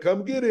trainer,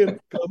 come get him.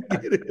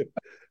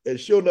 And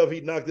sure enough,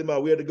 he knocked him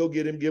out. We had to go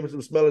get him, give him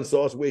some smelling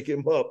sauce, wake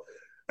him up.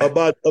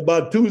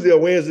 About Tuesday or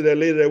Wednesday,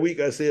 later that week,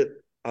 I said,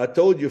 I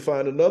told you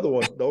find another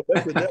one. Don't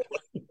mess with that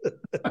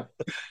one.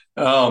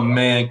 Oh,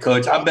 man,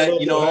 Coach. I bet,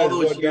 all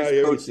those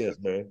years, Coach, since,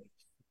 man.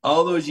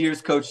 All those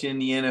years coaching in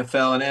the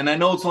NFL, and I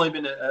know it's only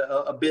been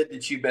a bit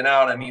that you've been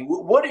out. I mean,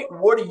 what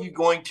are you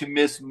going to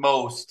miss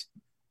most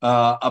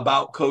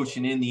about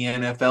coaching in the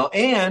NFL?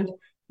 And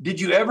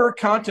did you ever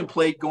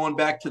contemplate going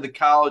back to the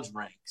college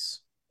ranks?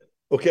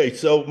 Okay,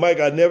 so Mike,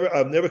 I've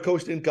never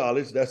coached in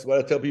college. That's what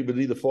I tell people,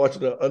 either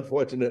fortunate or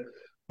unfortunate.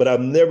 But I've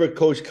never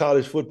coached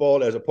college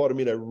football as a part of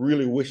me that I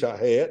really wish I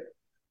had.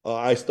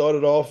 I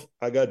started off,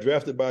 I got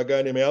drafted by a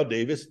guy named Al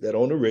Davis that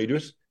owned the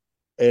Raiders.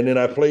 And then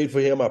I played for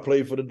him. I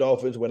played for the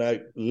Dolphins. When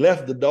I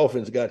left, the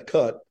Dolphins got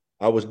cut.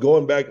 I was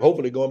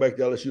hopefully going back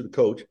to LSU to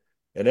coach.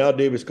 And Al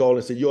Davis called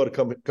and said, you ought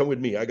to come with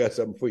me. I got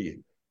something for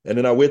you. And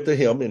then I went to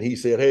him, and he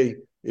said, hey,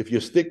 if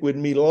you stick with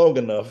me long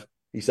enough,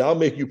 he said, I'll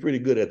make you pretty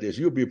good at this.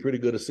 You'll be a pretty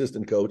good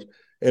assistant coach.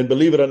 And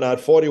believe it or not,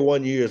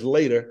 41 years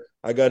later,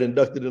 I got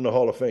inducted in the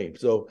Hall of Fame.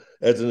 So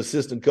as an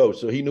assistant coach,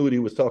 so he knew what he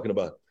was talking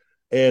about.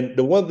 And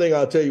the one thing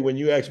I'll tell you, when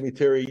you ask me,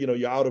 Terry,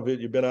 you're out of it,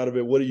 you've been out of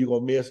it, what are you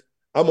going to miss?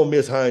 I'm going to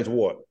miss Hines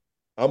Ward.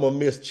 I'm going to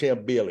miss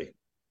Champ Bailey.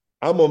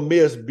 I'm going to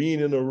miss being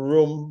in a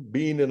room,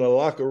 being in a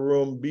locker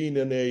room, being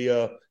in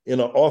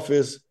an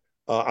office.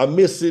 I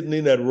miss sitting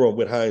in that room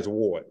with Hines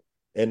Ward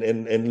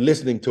and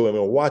listening to him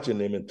and watching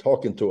him and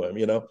talking to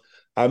him,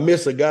 I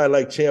miss a guy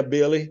like Champ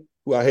Bailey,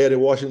 who I had in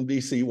Washington,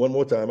 D.C. One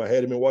more time. I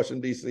had him in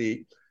Washington,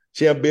 D.C.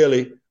 Champ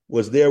Bailey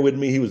was there with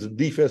me. He was a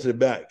defensive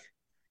back.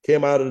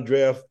 Came out of the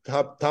draft,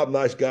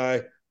 top-notch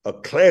guy, a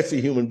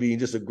classy human being,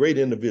 just a great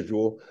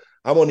individual.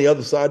 I'm on the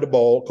other side of the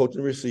ball,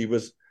 coaching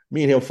receivers.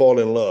 Me and him fall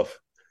in love.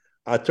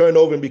 I turned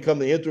over and become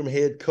the interim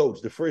head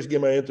coach. The first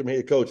game I interim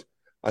head coach,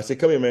 I said,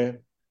 come here, man.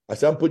 I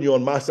said, I'm putting you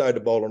on my side of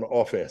the ball on the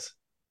offense.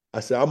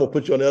 I said, I'm going to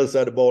put you on the other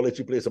side of the ball, let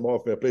you play some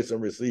offense, play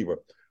some receiver.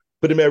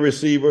 Put him at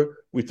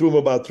receiver. We threw him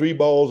about 3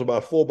 balls,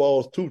 about 4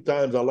 balls, 2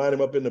 times. I lined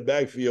him up in the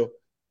backfield.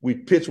 We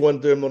pitched one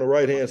to him on the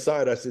right-hand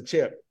side. I said,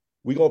 Champ,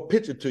 we're going to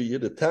pitch it to you.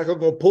 The tackle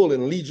going to pull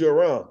and lead you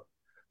around.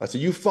 I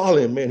said, you follow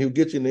him, man. He'll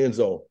get you in the end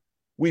zone.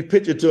 We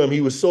pitched it to him.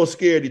 He was so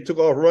scared. He took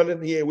off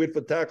running. He ain't wait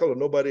for tackle or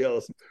nobody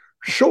else.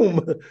 Show him.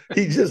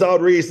 He just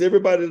outraced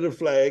everybody to the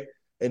flag.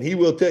 And he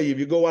will tell you, if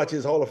you go watch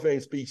his Hall of Fame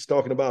speech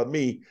talking about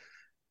me,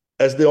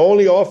 as the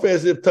only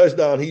offensive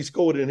touchdown he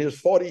scored in his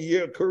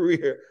 40-year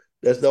career,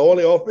 that's the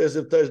only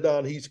offensive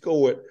touchdown he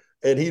scored.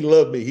 And he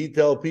loved me. He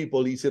tell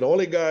people, he said, the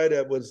only guy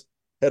that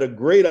had a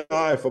great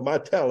eye for my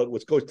talent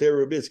was Coach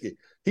Terry Robiskie.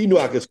 He knew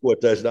I could score a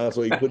touchdown,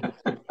 so he put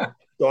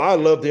So I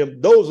loved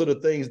him. Those are the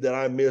things that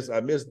I miss.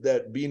 I miss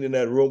that being in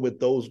that room with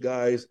those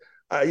guys.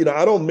 I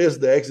don't miss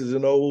the X's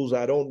and O's.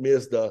 I don't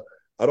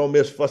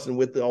miss fussing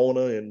with the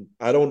owner, and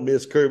I don't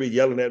miss Kirby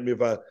yelling at me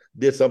if I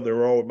did something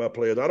wrong with my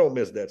players. I don't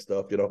miss that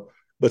stuff,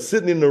 But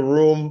sitting in the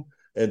room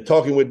and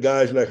talking with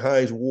guys like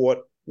Hines Ward,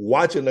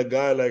 watching a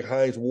guy like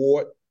Hines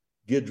Ward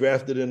get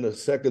drafted in the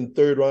second,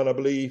 third round, I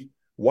believe,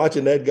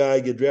 watching that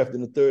guy get drafted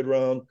in the third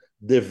round,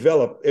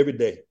 develop every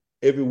day.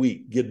 every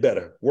week, get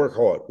better, work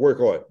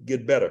hard,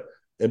 get better,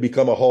 and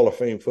become a Hall of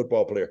Fame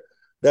football player.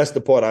 That's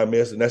the part I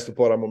miss, and that's the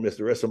part I'm going to miss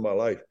the rest of my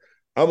life.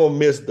 I'm going to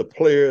miss the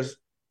players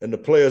and the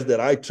players that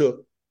I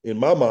took, in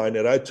my mind,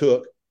 that I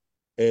took,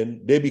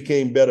 and they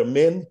became better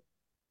men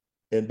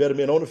and better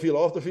men on the field,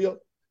 off the field,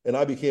 and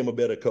I became a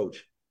better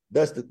coach.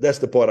 That's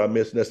the part I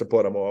miss, and that's the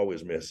part I'm going to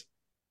always miss.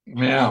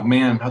 Yeah,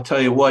 man, I'll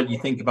tell you what, you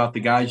think about the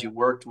guys you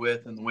worked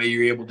with and the way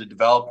you're able to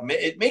develop them.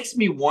 It makes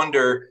me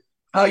wonder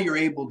how you're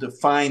able to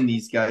find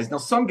these guys. Now,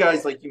 some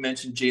guys, like you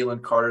mentioned,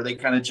 Jalen Carter, they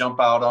kind of jump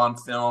out on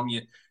film.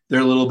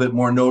 They're a little bit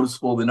more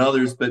noticeable than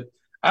others. But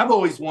I've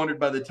always wondered,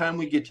 by the time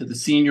we get to the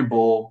Senior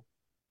Bowl,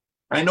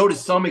 I know to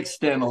some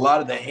extent a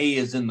lot of the hay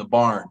is in the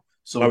barn,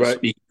 so to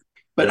speak.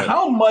 But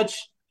how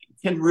much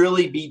can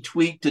really be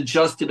tweaked,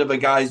 adjusted of a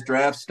guy's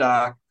draft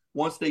stock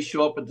once they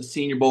show up at the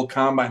Senior Bowl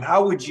combine?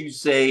 How would you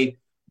say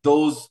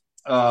those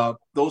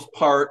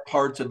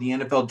parts of the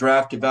NFL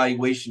draft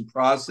evaluation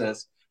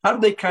process, how do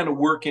they kind of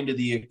work into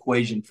the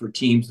equation for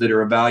teams that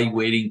are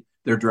evaluating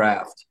their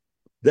draft?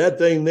 That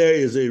thing there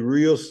is a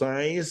real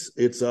science.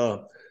 It's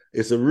a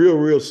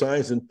real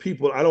science, and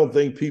I don't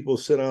think people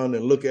sit down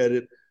and look at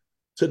it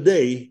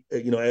today,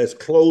 as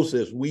close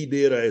as we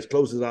did, or as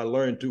close as I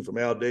learned to from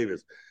Al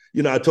Davis.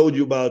 I told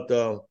you about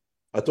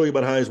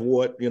Hines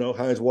Ward.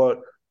 Hines Ward,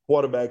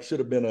 quarterback, should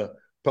have been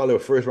probably a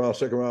first round,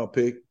 second round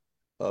pick.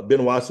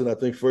 Ben Watson, I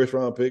think, first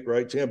round pick,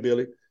 right? Champ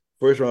Bailey,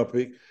 first round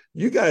pick.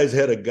 You guys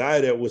had a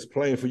guy that was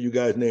playing for you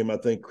guys named, I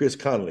think, Chris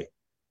Conley,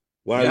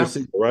 wide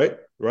receiver,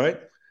 right?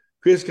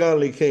 Chris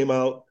Conley came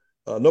out.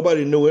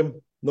 Nobody knew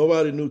him.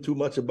 Nobody knew too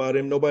much about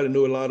him. Nobody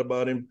knew a lot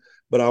about him.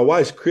 But I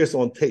watched Chris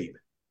on tape,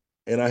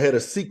 and I had a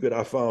secret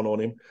I found on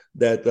him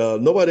that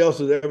nobody else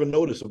has ever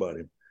noticed about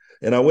him.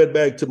 And I went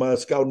back to my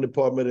scouting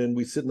department, and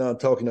we sitting down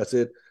talking. I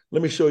said,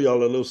 let me show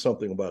y'all a little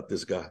something about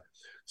this guy.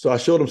 So I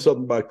showed him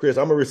something about Chris.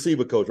 I'm a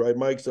receiver coach, right,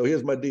 Mike? So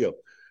here's my deal.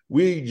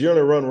 We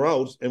generally run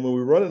routes, and when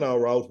we're running our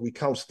routes, we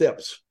count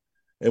steps.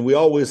 And we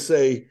always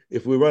say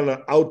if we run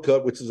an out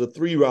cut, which is a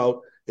 3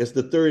 route, it's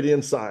the third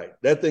inside.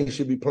 That thing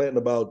should be planting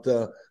about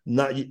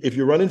if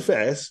you're running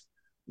fast,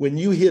 when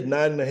you hit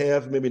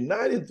 9.5, maybe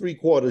 9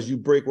 3/4, you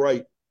break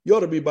right. You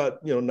ought to be about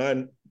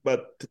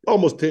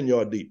almost 10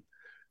 yards deep.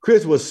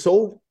 Chris was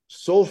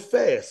so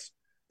fast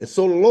and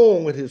so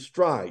long with his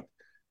stride.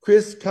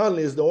 Chris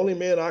Conley is the only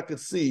man I could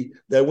see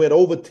that went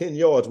over 10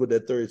 yards with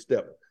that third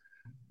step.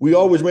 We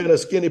always ran a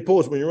skinny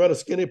post. When you run a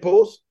skinny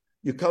post,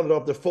 you count it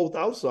off the fourth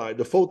outside.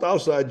 The fourth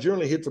outside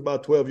generally hits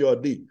about 12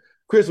 yards deep.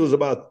 Chris was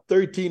about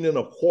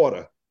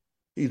 13.25.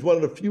 He's one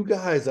of the few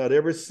guys I'd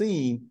ever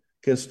seen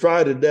can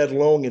stride it that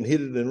long and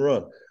hit it and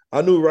run.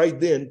 I knew right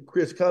then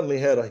Chris Conley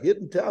had a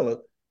hidden talent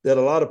that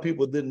a lot of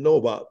people didn't know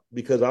about,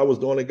 because I was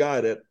the only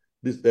guy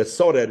that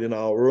saw that in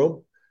our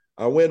room.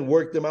 I went and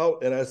worked him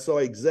out, and I saw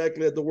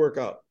exactly at the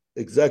workout,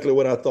 exactly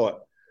what I thought.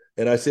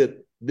 And I said,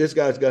 this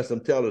guy's got some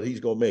talent. He's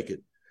going to make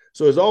it.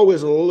 So there's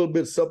always a little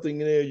bit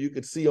something in there you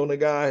could see on the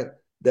guy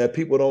that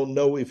people don't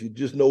know. If you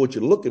just know what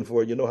you're looking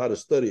for, you know how to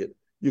study it,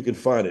 you can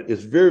find it.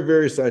 It's very,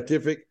 very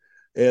scientific.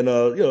 And,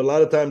 a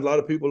lot of times, a lot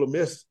of people are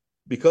missed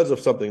because of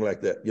something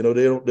like that.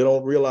 They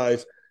don't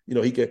realize,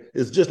 he can.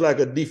 It's just like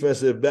a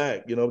defensive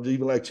back,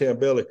 even like Champ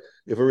Bailey.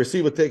 If a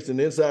receiver takes an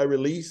inside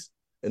release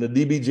and the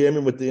DB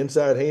jamming with the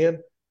inside hand,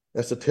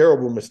 that's a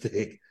terrible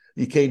mistake.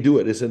 You can't do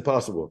it. It's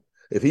impossible.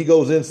 If he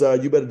goes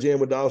inside, you better jam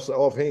with the outside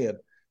offhand,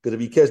 because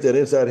if you catch that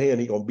inside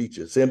hand, he's going to beat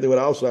you. Same thing with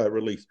outside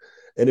release.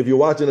 And if you're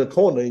watching a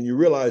corner and you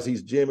realize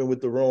he's jamming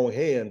with the wrong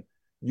hand,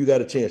 you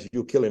got a chance.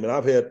 You'll kill him. And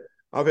I've had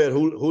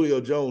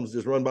Julio Jones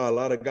just run by a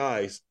lot of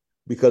guys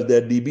because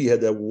that DB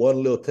had that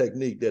one little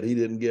technique that he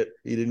didn't get.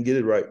 He didn't get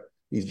it right.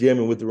 He's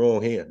jamming with the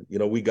wrong hand.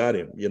 We got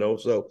him,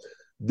 So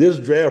this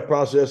draft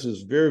process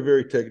is very,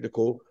 very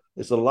technical.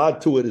 It's a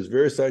lot to it. It's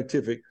very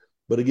scientific.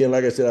 But again,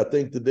 like I said, I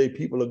think today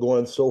people are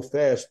going so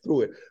fast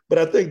through it. But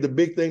I think the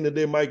big thing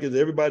today, Mike, is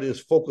everybody is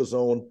focused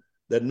on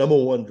that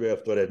number 1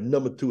 draft or that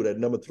number 2, that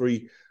number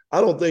 3.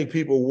 I don't think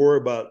people worry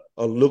about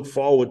or look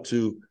forward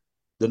to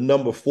the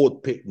number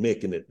 4th pick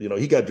making it.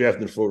 He got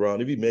drafted in the 4th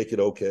round. If he make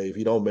it, okay. If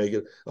he don't make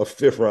it, a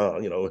 5th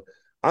round,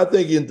 I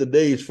think in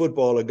today's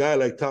football, a guy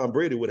like Tom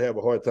Brady would have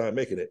a hard time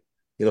making it.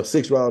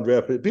 6th round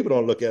draft pick. People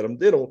don't look at him.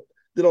 They don't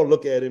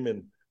look at him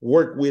and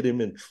work with him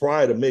and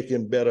try to make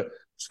him better,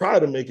 try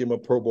to make him a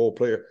Pro Bowl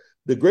player.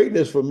 The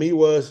greatness for me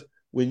was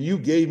when you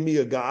gave me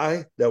a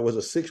guy that was a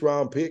 6th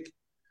round pick,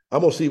 I'm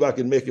going to see if I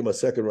can make him a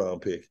 2nd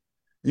round pick.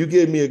 You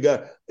gave me a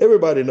guy,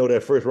 everybody know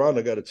that 1st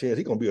rounder got a chance.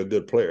 He's going to be a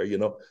good player,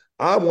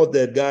 I want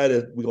that guy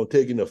that we're going to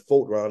take in the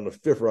 4th round, the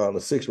 5th round, the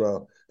 6th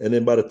round. And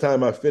then by the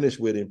time I finish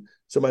with him,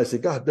 somebody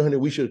said, God darn it,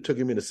 we should have took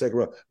him in the 2nd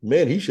round.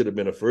 Man, he should have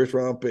been a 1st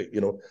round pick.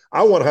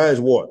 I want Hines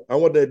Ward. I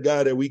want that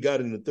guy that we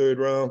got in the 3rd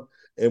round.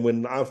 And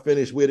when I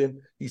finished with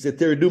him, he said,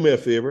 Terry, do me a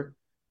favor.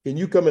 Can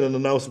you come in and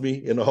announce me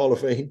in the Hall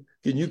of Fame?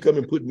 Can you come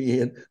and put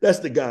me in? That's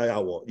the guy I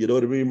want. You know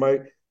what I mean,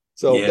 Mike?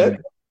 So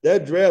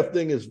that draft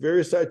thing is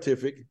very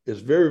scientific.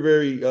 It's very,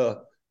 very,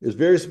 it's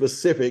very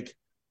specific.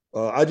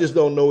 I just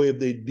don't know if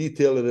they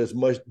detail it as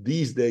much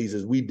these days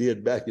as we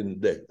did back in the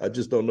day. I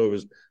just don't know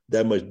if it's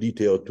that much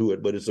detail to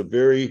it, but it's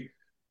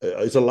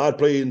a lot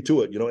played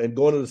into it, and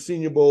going to the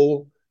Senior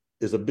Bowl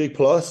is a big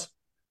plus.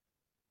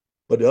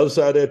 But the other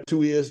side of that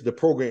too is the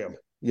program,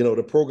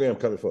 the program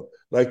coming from.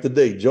 Like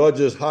today,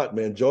 Georgia's hot,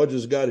 man.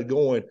 Georgia's got it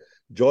going.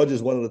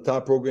 Georgia's one of the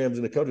top programs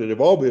in the country.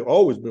 They've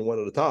always been one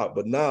of the top,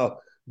 but now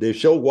they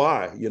show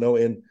why,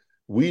 and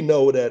we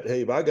know that,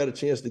 hey, if I got a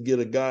chance to get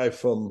a guy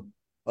from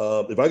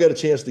I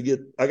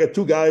got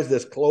two guys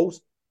that's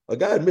close. A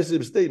guy at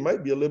Mississippi State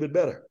might be a little bit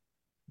better.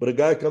 But a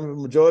guy coming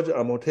from Georgia,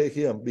 I'm going to take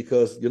him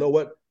because you know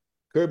what?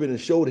 Kirby done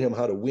showed him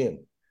how to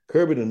win.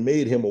 Kirby done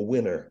made him a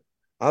winner.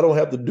 I don't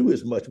have to do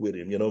as much with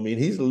him. You know what I mean?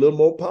 He's a little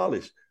more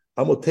polished.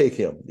 I'm going to take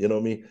him. You know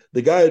what I mean?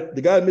 The guy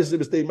at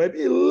Mississippi State might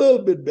be a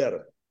little bit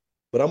better.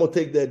 But I'm going to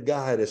take that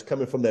guy that's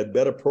coming from that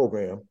better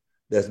program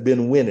that's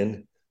been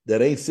winning,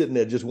 that ain't sitting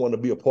there just wanting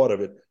to be a part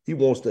of it. He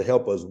wants to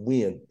help us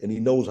win, and he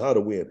knows how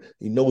to win.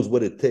 He knows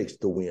what it takes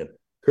to win.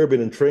 Kirby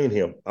done trained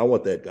him. I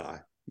want that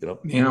guy,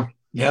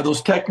 Yeah,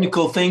 those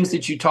technical things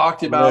that you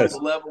talked about, Yes. the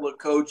level of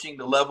coaching,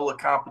 the level of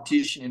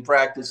competition in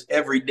practice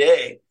every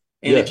day.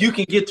 And Yes. if you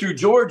can get through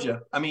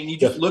Georgia, I mean, you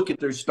just Yes. look at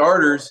their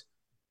starters,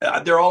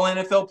 they're all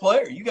NFL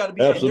players. You got to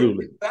be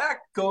Absolutely.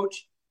 back,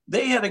 coach.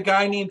 They had a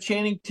guy named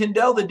Channing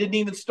Tindall that didn't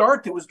even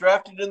start, that was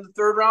drafted in the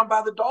third round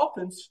by the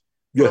Dolphins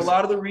for Yes. a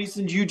lot of the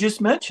reasons you just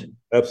mentioned.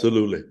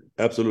 Absolutely.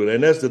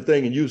 And that's the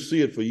thing, and you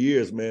see it for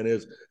years, man,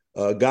 is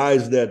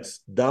guys that's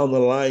down the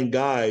line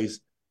guys,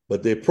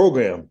 but their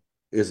program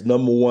is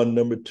number one,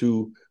 number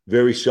two,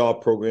 very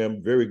sharp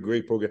program, very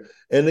great program.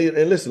 And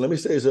listen, let me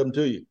say something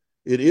to you.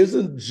 It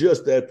isn't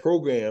just that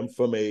program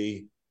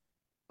it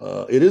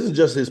isn't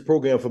just his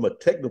program from a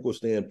technical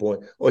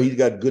standpoint, or he's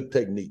got good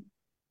technique,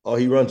 or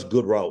he runs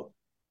good route,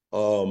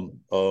 or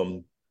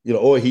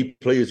he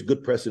plays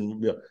good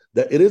pressing.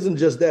 That it isn't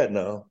just that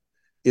now.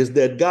 It's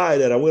that guy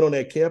that I went on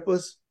that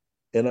campus,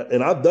 and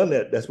I've done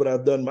that. That's what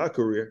I've done in my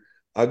career.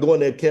 I go on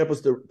that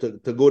campus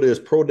to go to his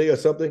pro day or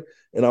something,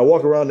 and I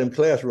walk around them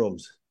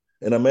classrooms,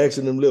 and I'm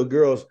asking them little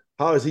girls,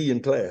 how is he in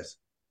class?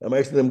 I'm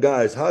asking them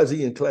guys, how is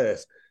he in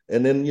class?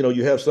 And then,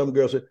 you have some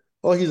girls say,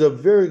 oh, he's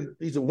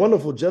a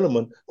wonderful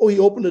gentleman. Oh, he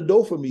opened the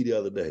door for me the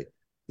other day.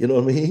 You know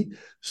what I mean?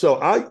 So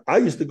I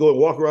used to go and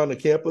walk around the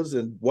campus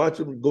and watch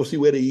them, go see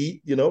where they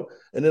eat, and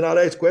then I'd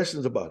ask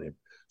questions about him.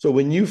 So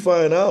when you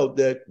find out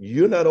that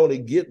you're not only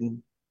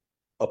getting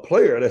a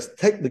player that's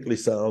technically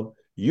sound,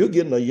 you're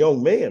getting a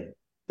young man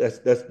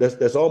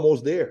that's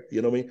almost there.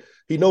 You know what I mean?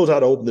 He knows how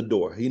to open the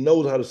door. He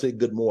knows how to say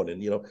good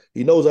morning.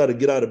 He knows how to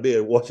get out of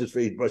bed, wash his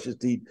face, brush his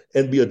teeth,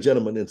 and be a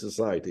gentleman in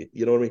society.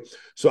 You know what I mean?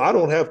 So I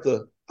don't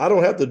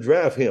have to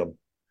draft him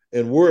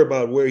and worry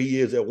about where he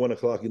is at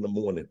 1:00 in the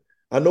morning.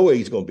 I know where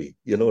he's going to be.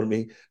 You know what I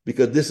mean?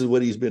 Because this is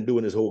what he's been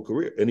doing his whole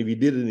career. And if he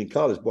did it in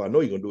college, boy, I know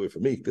he's going to do it for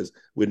me, because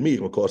with me, it's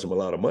going to cost him a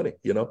lot of money.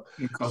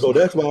 So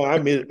that's why I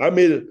made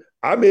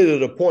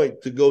it a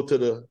point to go to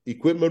the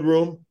equipment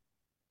room,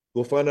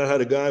 go find out how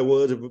the guy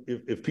was,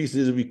 if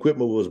pieces of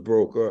equipment was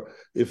broke, or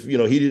if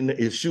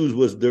his shoes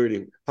was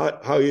dirty.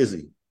 How is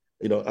he?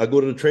 I go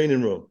to the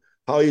training room.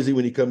 How is he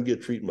when he come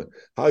get treatment?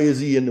 How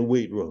is he in the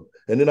weight room?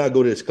 And then I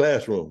go to his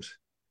classrooms,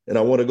 and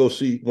I want to go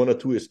see one or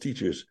two of his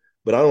teachers.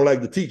 But I don't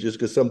like the teachers,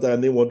 because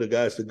sometimes they want the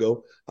guys to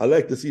go. I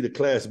like to see the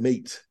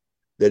classmates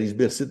that he's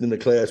been sitting in the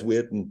class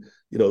with. And,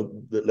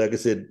 like I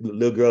said, the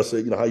little girl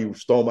said, how you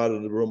storm out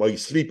of the room. Are you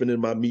sleeping in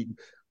my meeting?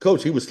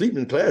 Coach, he was sleeping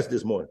in class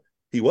this morning.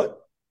 He what?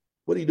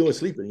 What are you doing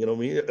sleeping? You know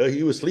what I mean?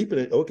 He was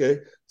sleeping. Okay.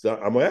 So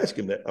I'm going to ask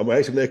him that. I'm going to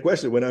ask him that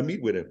question when I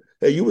meet with him.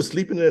 Hey, you were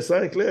sleeping in that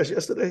science class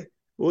yesterday?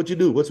 What'd you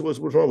do? What's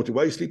wrong with you?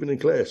 Why are you sleeping in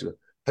class?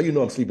 How you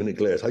know I'm sleeping in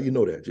class? How you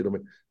know that? You know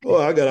what I mean?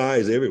 Oh, I got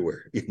eyes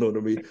everywhere. You know what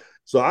I mean?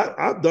 So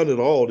I've done it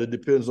all. It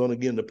depends on,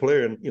 again, the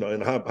player and,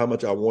 and how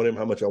much I want him,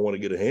 how much I want to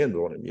get a hand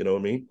on him. You know what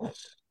I mean?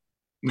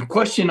 The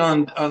question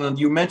on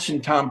you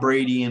mentioned Tom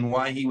Brady and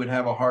why he would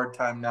have a hard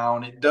time now.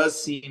 And it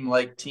does seem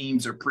like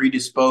teams are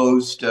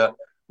predisposed to,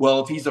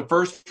 well, if he's a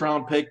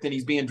first-round pick, then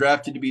he's being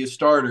drafted to be a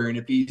starter. And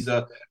if he's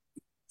a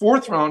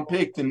fourth-round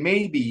pick, then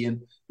maybe.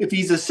 And if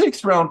he's a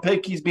sixth-round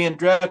pick, he's being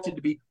drafted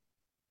to be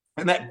 –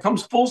 and that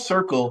comes full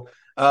circle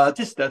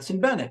to Stetson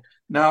Bennett.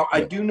 Now,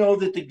 I do know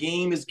that the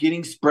game is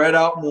getting spread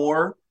out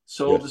more,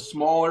 so the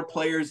smaller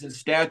players in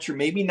stature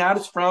maybe not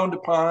as frowned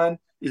upon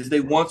as they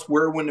once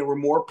were when there were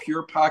more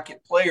pure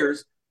pocket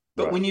players.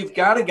 But when you've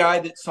got a guy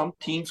that some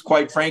teams,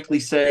 quite frankly,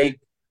 say,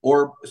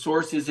 or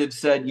sources have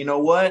said, you know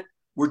what,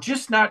 we're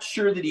just not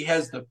sure that he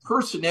has the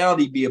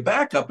personality to be a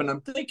backup. And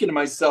I'm thinking to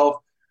myself,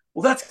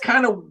 well, that's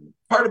kind of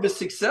part of his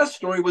success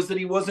story, was that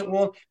he wasn't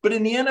willing. But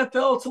in the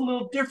NFL, it's a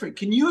little different.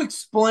 Can you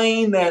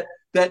explain that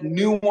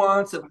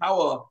nuance of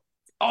how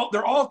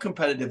they're all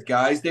competitive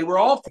guys. They were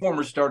all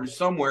former starters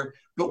somewhere.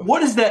 But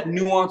what is that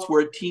nuance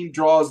where a team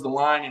draws the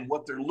line and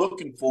what they're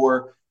looking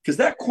for? Because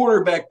that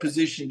quarterback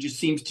position just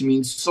seems to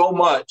mean so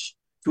much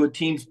to a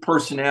team's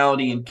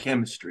personality and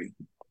chemistry.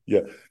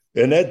 Yeah.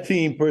 And that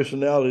team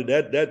personality,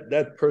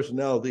 that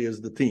personality is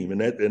the team,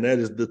 and that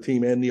is the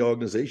team and the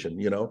organization,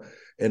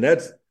 and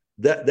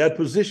that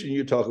position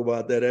you talk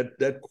about,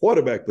 that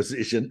quarterback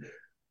position,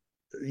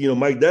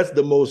 Mike, that's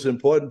the most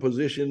important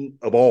position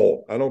of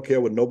all. I don't care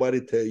what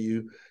nobody tell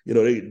you.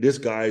 This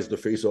guy is the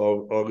face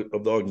of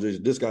the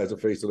organization. This guy's the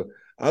face of the.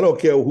 I don't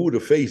care who the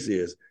face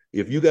is.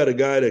 If you got a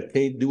guy that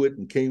can't do it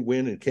and can't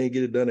win and can't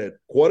get it done at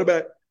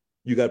quarterback,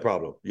 you got a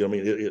problem. You know what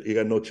I mean? You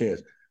got no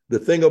chance. The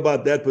thing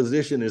about that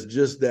position is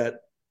just that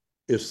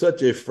it's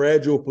such a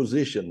fragile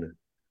position,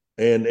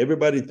 and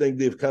everybody think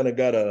they've kind of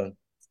got a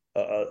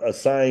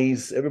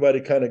science.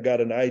 Everybody kind of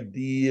got an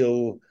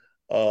ideal.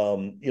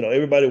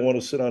 Everybody want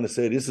to sit down and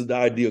say, this is the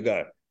ideal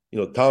guy.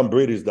 Tom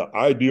Brady is the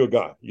ideal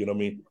guy. You know what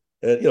I mean?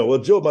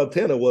 And, Joe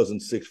Montana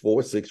wasn't 6'4",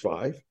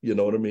 6'5", you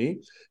know what I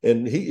mean?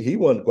 And he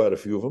won quite a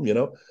few of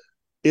them,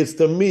 It's,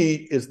 to me,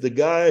 it's the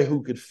guy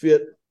who could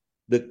fit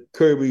the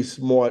Kirby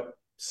Smart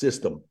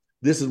system.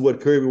 This is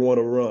what Kirby want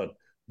to run.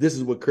 This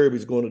is what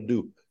Kirby's going to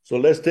do. So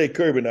let's take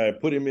Kirby now and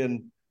put him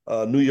in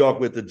New York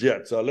with the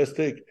Jets. Let's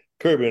take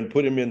Kirby and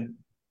put him in,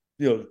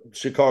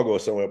 Chicago or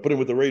somewhere, put him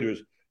with the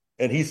Raiders.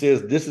 And he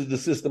says, this is the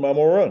system I'm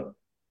going to run.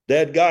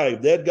 That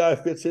guy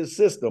fits his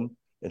system,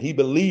 and he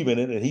believe in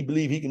it, and he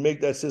believe he can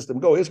make that system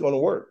go. It's going to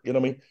work, you know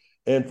what I mean?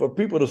 And for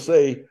people to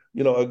say,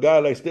 a guy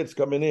like Stitz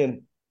coming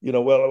in, Bennett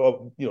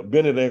ain't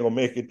going to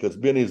make it because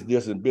Bennett's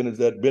this and Bennett's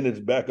that, Bennett's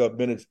backup,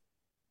 Bennett's.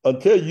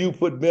 Until you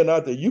put Ben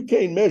out there, you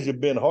can't measure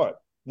Ben Hart.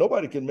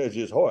 Nobody can measure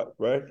his heart,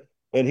 right?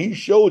 And he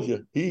showed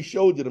you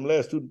them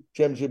last two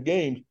championship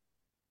games,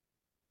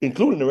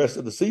 including the rest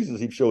of the seasons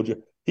he showed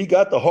you. He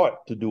got the heart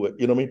to do it,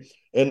 you know what I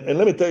mean? And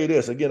let me tell you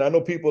this, again, I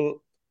know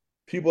people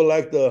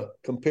like to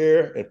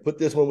compare and put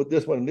this one with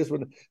this one and this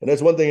one. And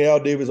that's one thing Al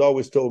Davis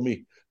always told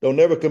me. Don't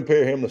never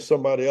compare him to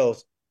somebody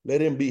else.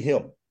 Let him be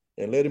him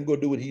and let him go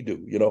do what he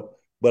do,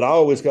 But I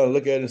always kind of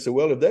look at it and say,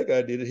 well, if that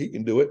guy did it, he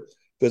can do it.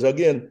 Because,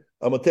 again,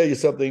 I'm going to tell you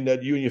something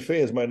that you and your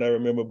fans might not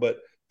remember, but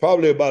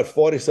probably about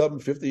 40-something,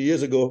 50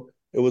 years ago,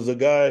 it was a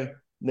guy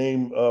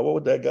named, what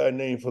was that guy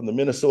named from the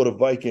Minnesota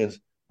Vikings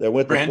that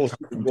went to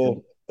Super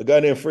Bowl? A guy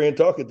named Fran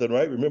Tarkenton,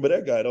 right? Remember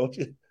that guy, don't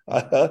you?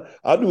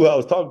 I knew who I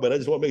was talking about. I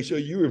just want to make sure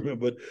you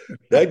remember.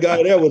 That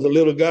guy there was a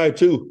little guy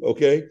too,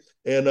 okay?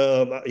 And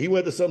he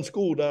went to some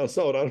school down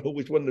south. I don't know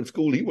which one of them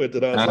schools he went to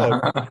down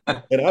south.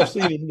 And I've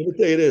seen him, let me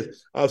tell you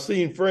this, I've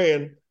seen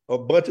Fran a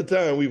bunch of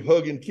times. We've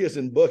hugged and kissed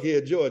in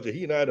Buckhead, Georgia.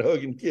 He and I had a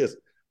hug and kiss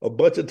a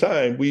bunch of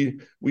times.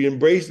 We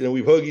embraced and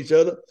we've hugged each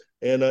other.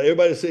 And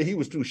everybody said he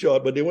was too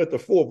short, but they went to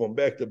four of them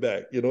back to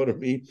back. You know what I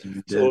mean?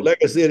 So like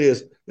I said,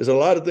 there's a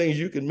lot of things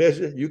you can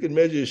measure. You can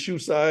measure his shoe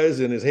size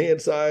and his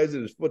hand size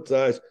and his foot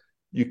size.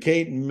 You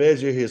can't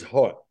measure his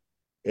heart.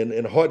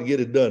 And heart get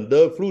it done.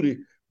 Doug Flutie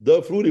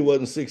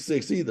wasn't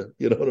 6'6" either.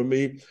 You know what I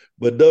mean?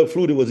 But Doug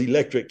Flutie was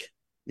electric,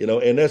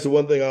 and that's the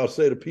one thing I'll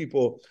say to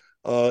people.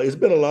 It's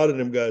been a lot of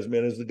them guys,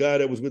 man. It's the guy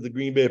that was with the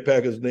Green Bay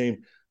Packers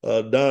named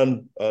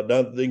Don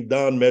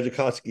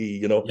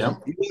Majkowski, Yeah.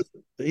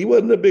 He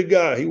wasn't a big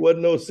guy. He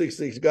wasn't no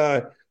 6'6"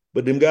 guy.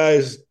 But them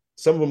guys,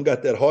 some of them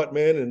got that heart,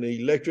 man, and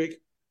the electric.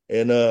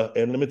 And let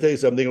me tell you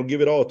something, they're going to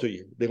give it all to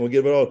you. They're going to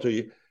give it all to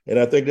you. And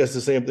I think that's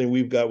the same thing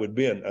we've got with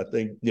Ben. I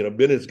think,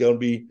 Bennett's going to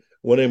be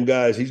one of them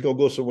guys. He's going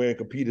to go somewhere and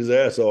compete his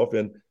ass off.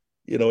 And,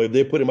 if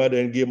they put him out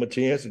there and give him a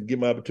chance and give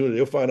him an opportunity,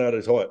 they'll find out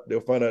his heart.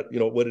 They'll find out,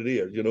 what it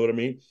is. You know what I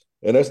mean?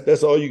 And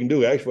that's all you can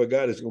do. Ask for a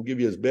guy that's going to give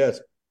you his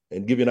best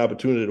and give you an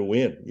opportunity to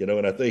win,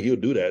 and I think he'll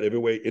do that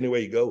any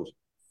way he goes.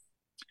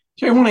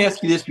 Terry, I want to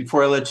ask you this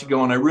before I let you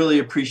go, and I really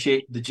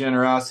appreciate the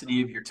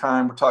generosity of your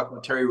time. We're talking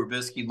with Terry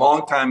Robiskie,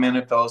 longtime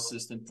NFL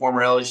assistant,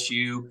 former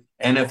LSU,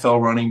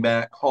 NFL running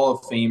back, Hall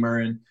of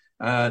Famer,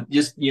 and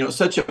just,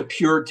 such a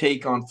pure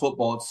take on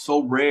football. It's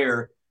so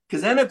rare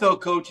because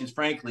NFL coaches,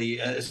 frankly,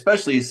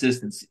 especially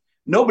assistants,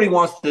 nobody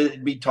wants to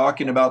be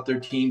talking about their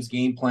team's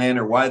game plan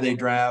or why they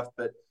draft,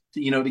 but,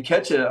 to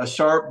catch a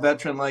sharp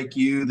veteran like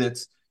you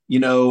that's,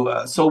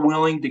 so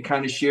willing to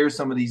kind of share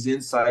some of these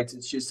insights,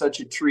 it's just such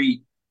a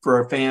treat for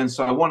our fans.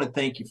 So I want to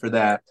thank you for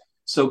that.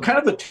 So kind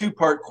of a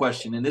two-part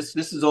question, and this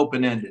is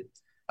open-ended.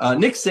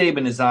 Nick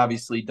Saban has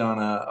obviously done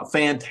a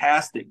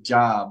fantastic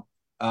job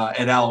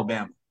at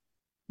Alabama,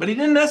 but he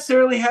didn't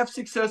necessarily have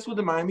success with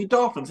the Miami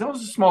Dolphins. That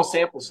was a small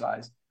sample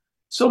size.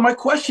 So my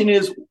question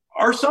is,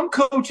 are some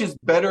coaches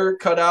better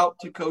cut out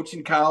to coach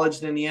in college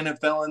than the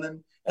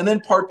NFL? And then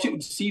part two,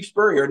 Steve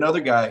Spurrier,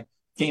 another guy,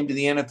 came to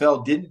the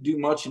NFL, didn't do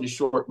much in a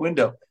short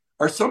window.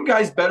 Are some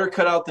guys better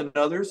cut out than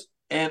others?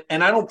 And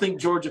I don't think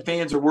Georgia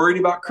fans are worried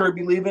about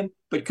Kirby leaving,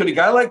 but could a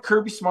guy like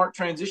Kirby Smart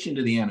transition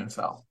to the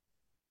NFL?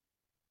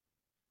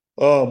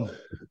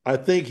 I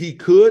think he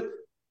could,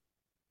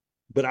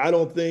 but I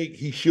don't think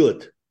he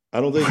should. I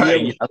don't think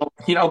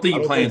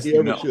he plans to.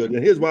 Ever should.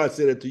 And here's why I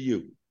say that to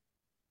you.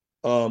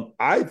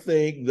 I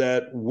think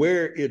that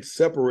where it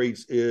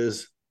separates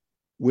is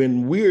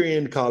when we're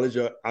in college.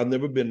 I've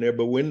never been there,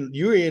 but when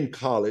you're in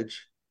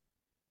college,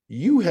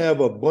 you have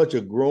a bunch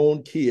of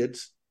grown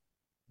kids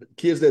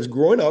that's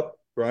growing up,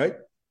 right?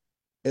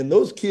 And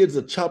those kids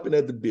are chomping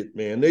at the bit,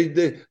 man.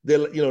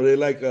 They're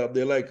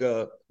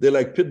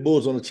like pit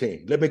bulls on a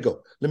chain. Let me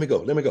go.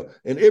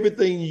 And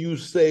everything you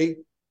say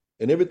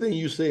and everything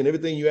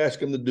you ask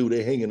them to do,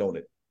 they're hanging on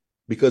it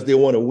because they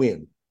want to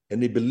win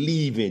and they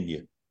believe in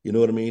you. You know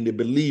what I mean? They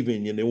believe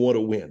in you and they want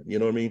to win. You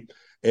know what I mean?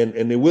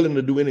 And they're willing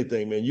to do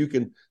anything, man. You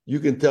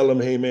can tell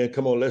them, hey, man,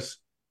 come on, if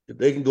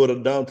they can go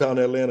to downtown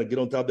Atlanta, get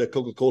on top of that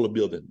Coca-Cola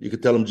building. You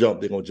can tell them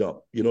jump, they're gonna jump.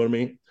 You know what I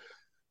mean?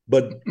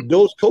 But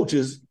those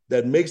coaches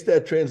that makes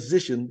that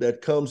transition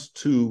that comes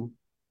to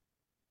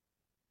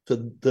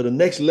the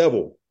next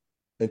level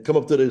and come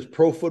up to this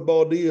pro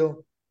football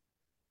deal,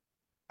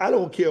 I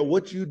don't care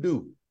what you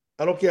do.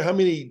 I don't care how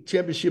many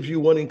championships you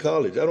won in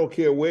college. I don't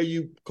care where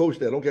you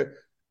coached at. I don't care.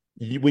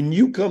 When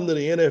you come to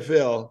the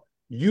NFL,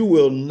 you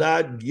will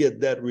not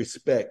get that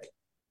respect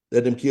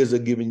that them kids are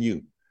giving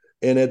you.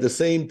 And at the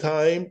same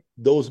time,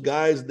 those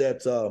guys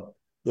that's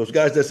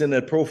in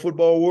that pro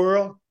football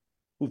world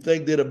who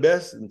think they're the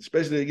best, and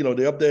especially,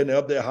 they're up there and they're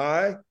up there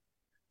high,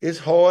 it's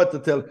hard to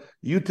tell.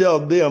 You tell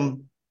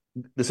them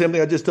the same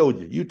thing I just told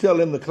you. You tell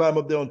them to climb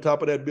up there on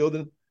top of that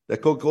building,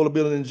 that Coca-Cola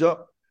building, and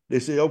jump. They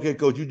say, okay,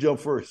 coach, you jump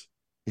first.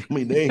 I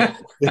mean, they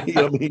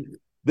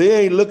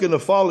ain't looking to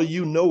follow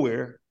you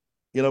nowhere.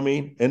 You know what I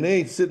mean? And they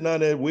ain't sitting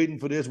down there waiting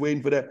for this,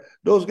 waiting for that.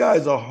 Those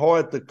guys are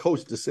hard to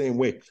coach the same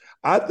way.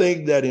 I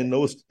think that in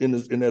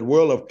that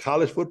world of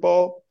college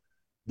football,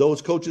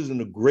 those coaches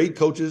and the great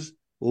coaches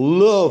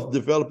love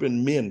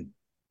developing men.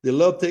 They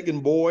love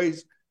taking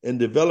boys and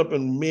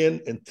developing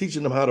men and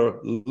teaching them how to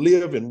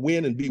live and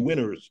win and be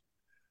winners.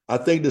 I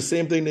think the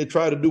same thing they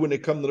try to do when they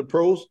come to the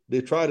pros.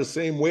 They try the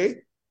same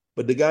way,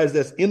 but the guys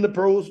that's in the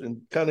pros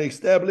and kind of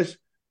established,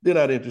 they're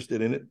not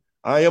interested in it.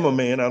 I am a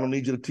man. I don't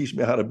need you to teach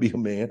me how to be a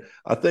man.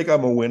 I think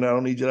I'm a winner. I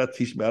don't need you to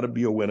teach me how to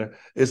be a winner.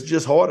 It's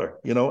just harder,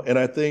 And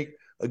I think,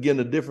 again,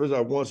 the difference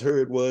I once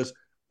heard was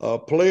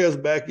players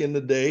back in the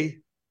day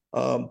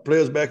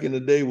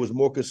was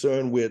more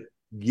concerned with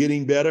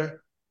getting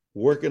better,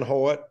 working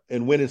hard,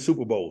 and winning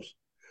Super Bowls.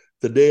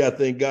 Today, I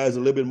think guys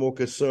are a little bit more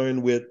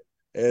concerned with,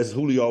 as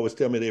Julio always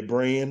tell me, their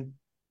brand.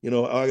 I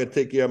got to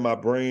take care of my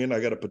brand. I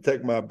got to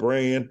protect my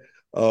brand.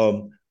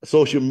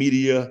 Social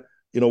media.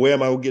 Where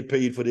am I going to get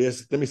paid for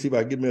this? Let me see if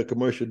I can get me a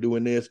commercial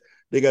doing this.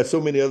 They got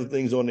so many other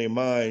things on their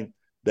mind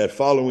that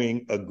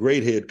following a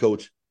great head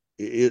coach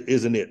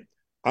isn't it.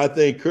 I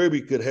think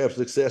Kirby could have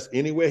success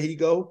anywhere he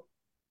go,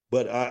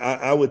 but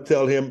I would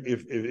tell him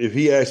if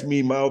he asked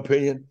me my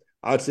opinion,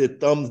 I'd say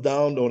thumbs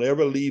down, don't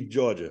ever leave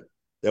Georgia.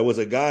 There was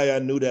a guy I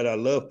knew that I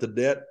loved to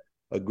death,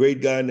 a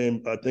great guy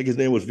named, I think his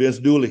name was Vince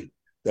Dooley,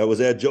 that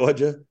was at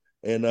Georgia.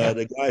 And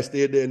the guy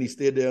stayed there, and he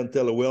stayed there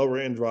until a well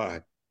ran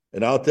dry.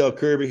 And I'll tell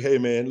Kirby, hey,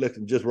 man,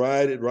 listen, just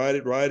ride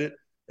it.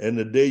 And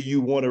the day you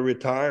want to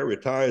retire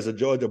as a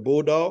Georgia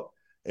Bulldog.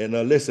 And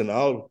listen,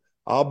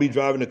 I'll be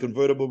driving a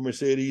convertible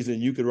Mercedes,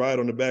 and you can ride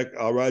on the back.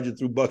 I'll ride you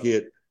through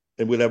Buckhead,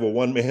 and we'll have a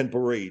one-man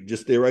parade.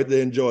 Just stay right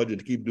there in Georgia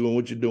to keep doing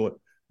what you're doing.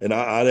 And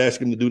I'd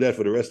ask him to do that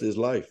for the rest of his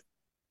life.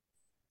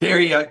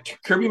 Terry,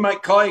 Kirby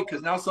might call you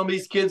because now some of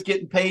these kids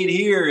getting paid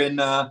here,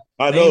 and I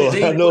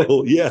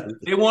know, yeah.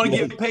 They want to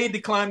get paid to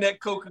climb that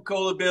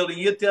Coca-Cola building.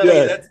 You tell you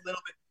that's a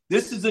little bit.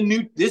 This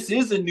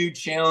is a new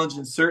challenge,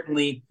 and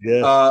certainly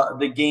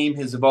the game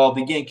has evolved.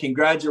 Again,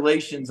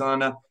 congratulations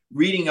on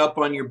reading up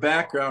on your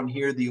background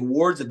here, the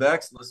Awards of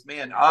Excellence.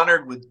 Man,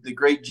 honored with the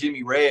great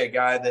Jimmy Ray, a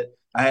guy that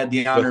I had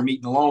the honor of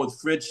meeting, along with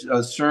Fritz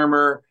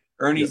Shermer,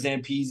 Ernie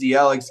Zampese,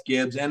 Alex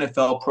Gibbs,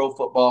 NFL Pro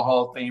Football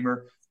Hall of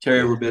Famer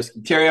Terry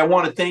Robiskie. Terry, I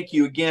want to thank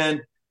you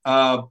again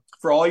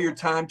for all your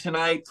time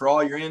tonight, for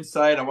all your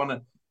insight.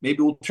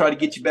 Maybe we'll try to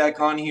get you back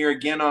on here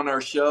again on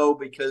our show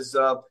because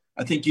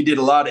I think you did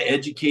a lot of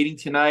educating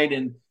tonight,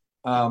 and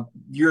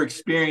your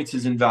experience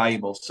is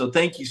invaluable. So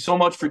thank you so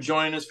much for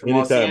joining us from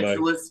Los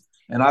Angeles,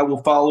 and I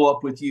will follow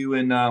up with you,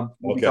 and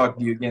we'll be talking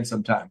to you again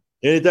sometime.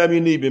 Anytime you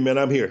need me, man,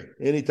 I'm here.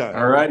 Anytime.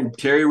 All right. And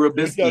Terry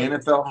Robiskie,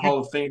 NFL Hall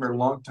of Famer,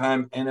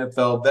 longtime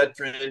NFL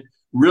veteran.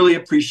 Really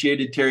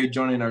appreciated Terry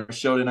joining our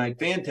show tonight.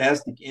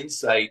 Fantastic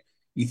insight.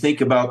 You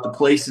think about the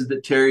places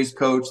that Terry's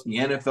coached, the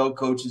NFL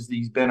coaches that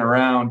he's been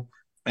around,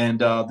 and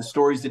the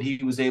stories that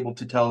he was able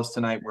to tell us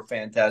tonight were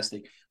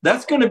fantastic.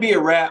 That's going to be a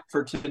wrap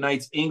for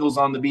tonight's Ingles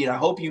on the Beat. I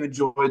hope you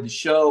enjoyed the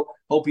show.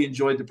 Hope you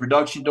enjoyed the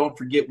production. Don't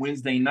forget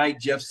Wednesday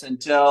night, Jeff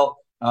Sentell,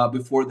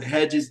 Before the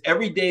Hedges,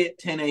 every day at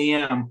 10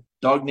 a.m.,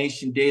 Dog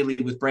Nation Daily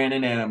with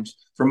Brandon Adams.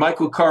 For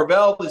Michael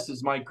Carvel, this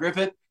is Mike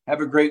Griffith. Have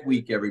a great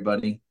week,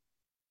 everybody.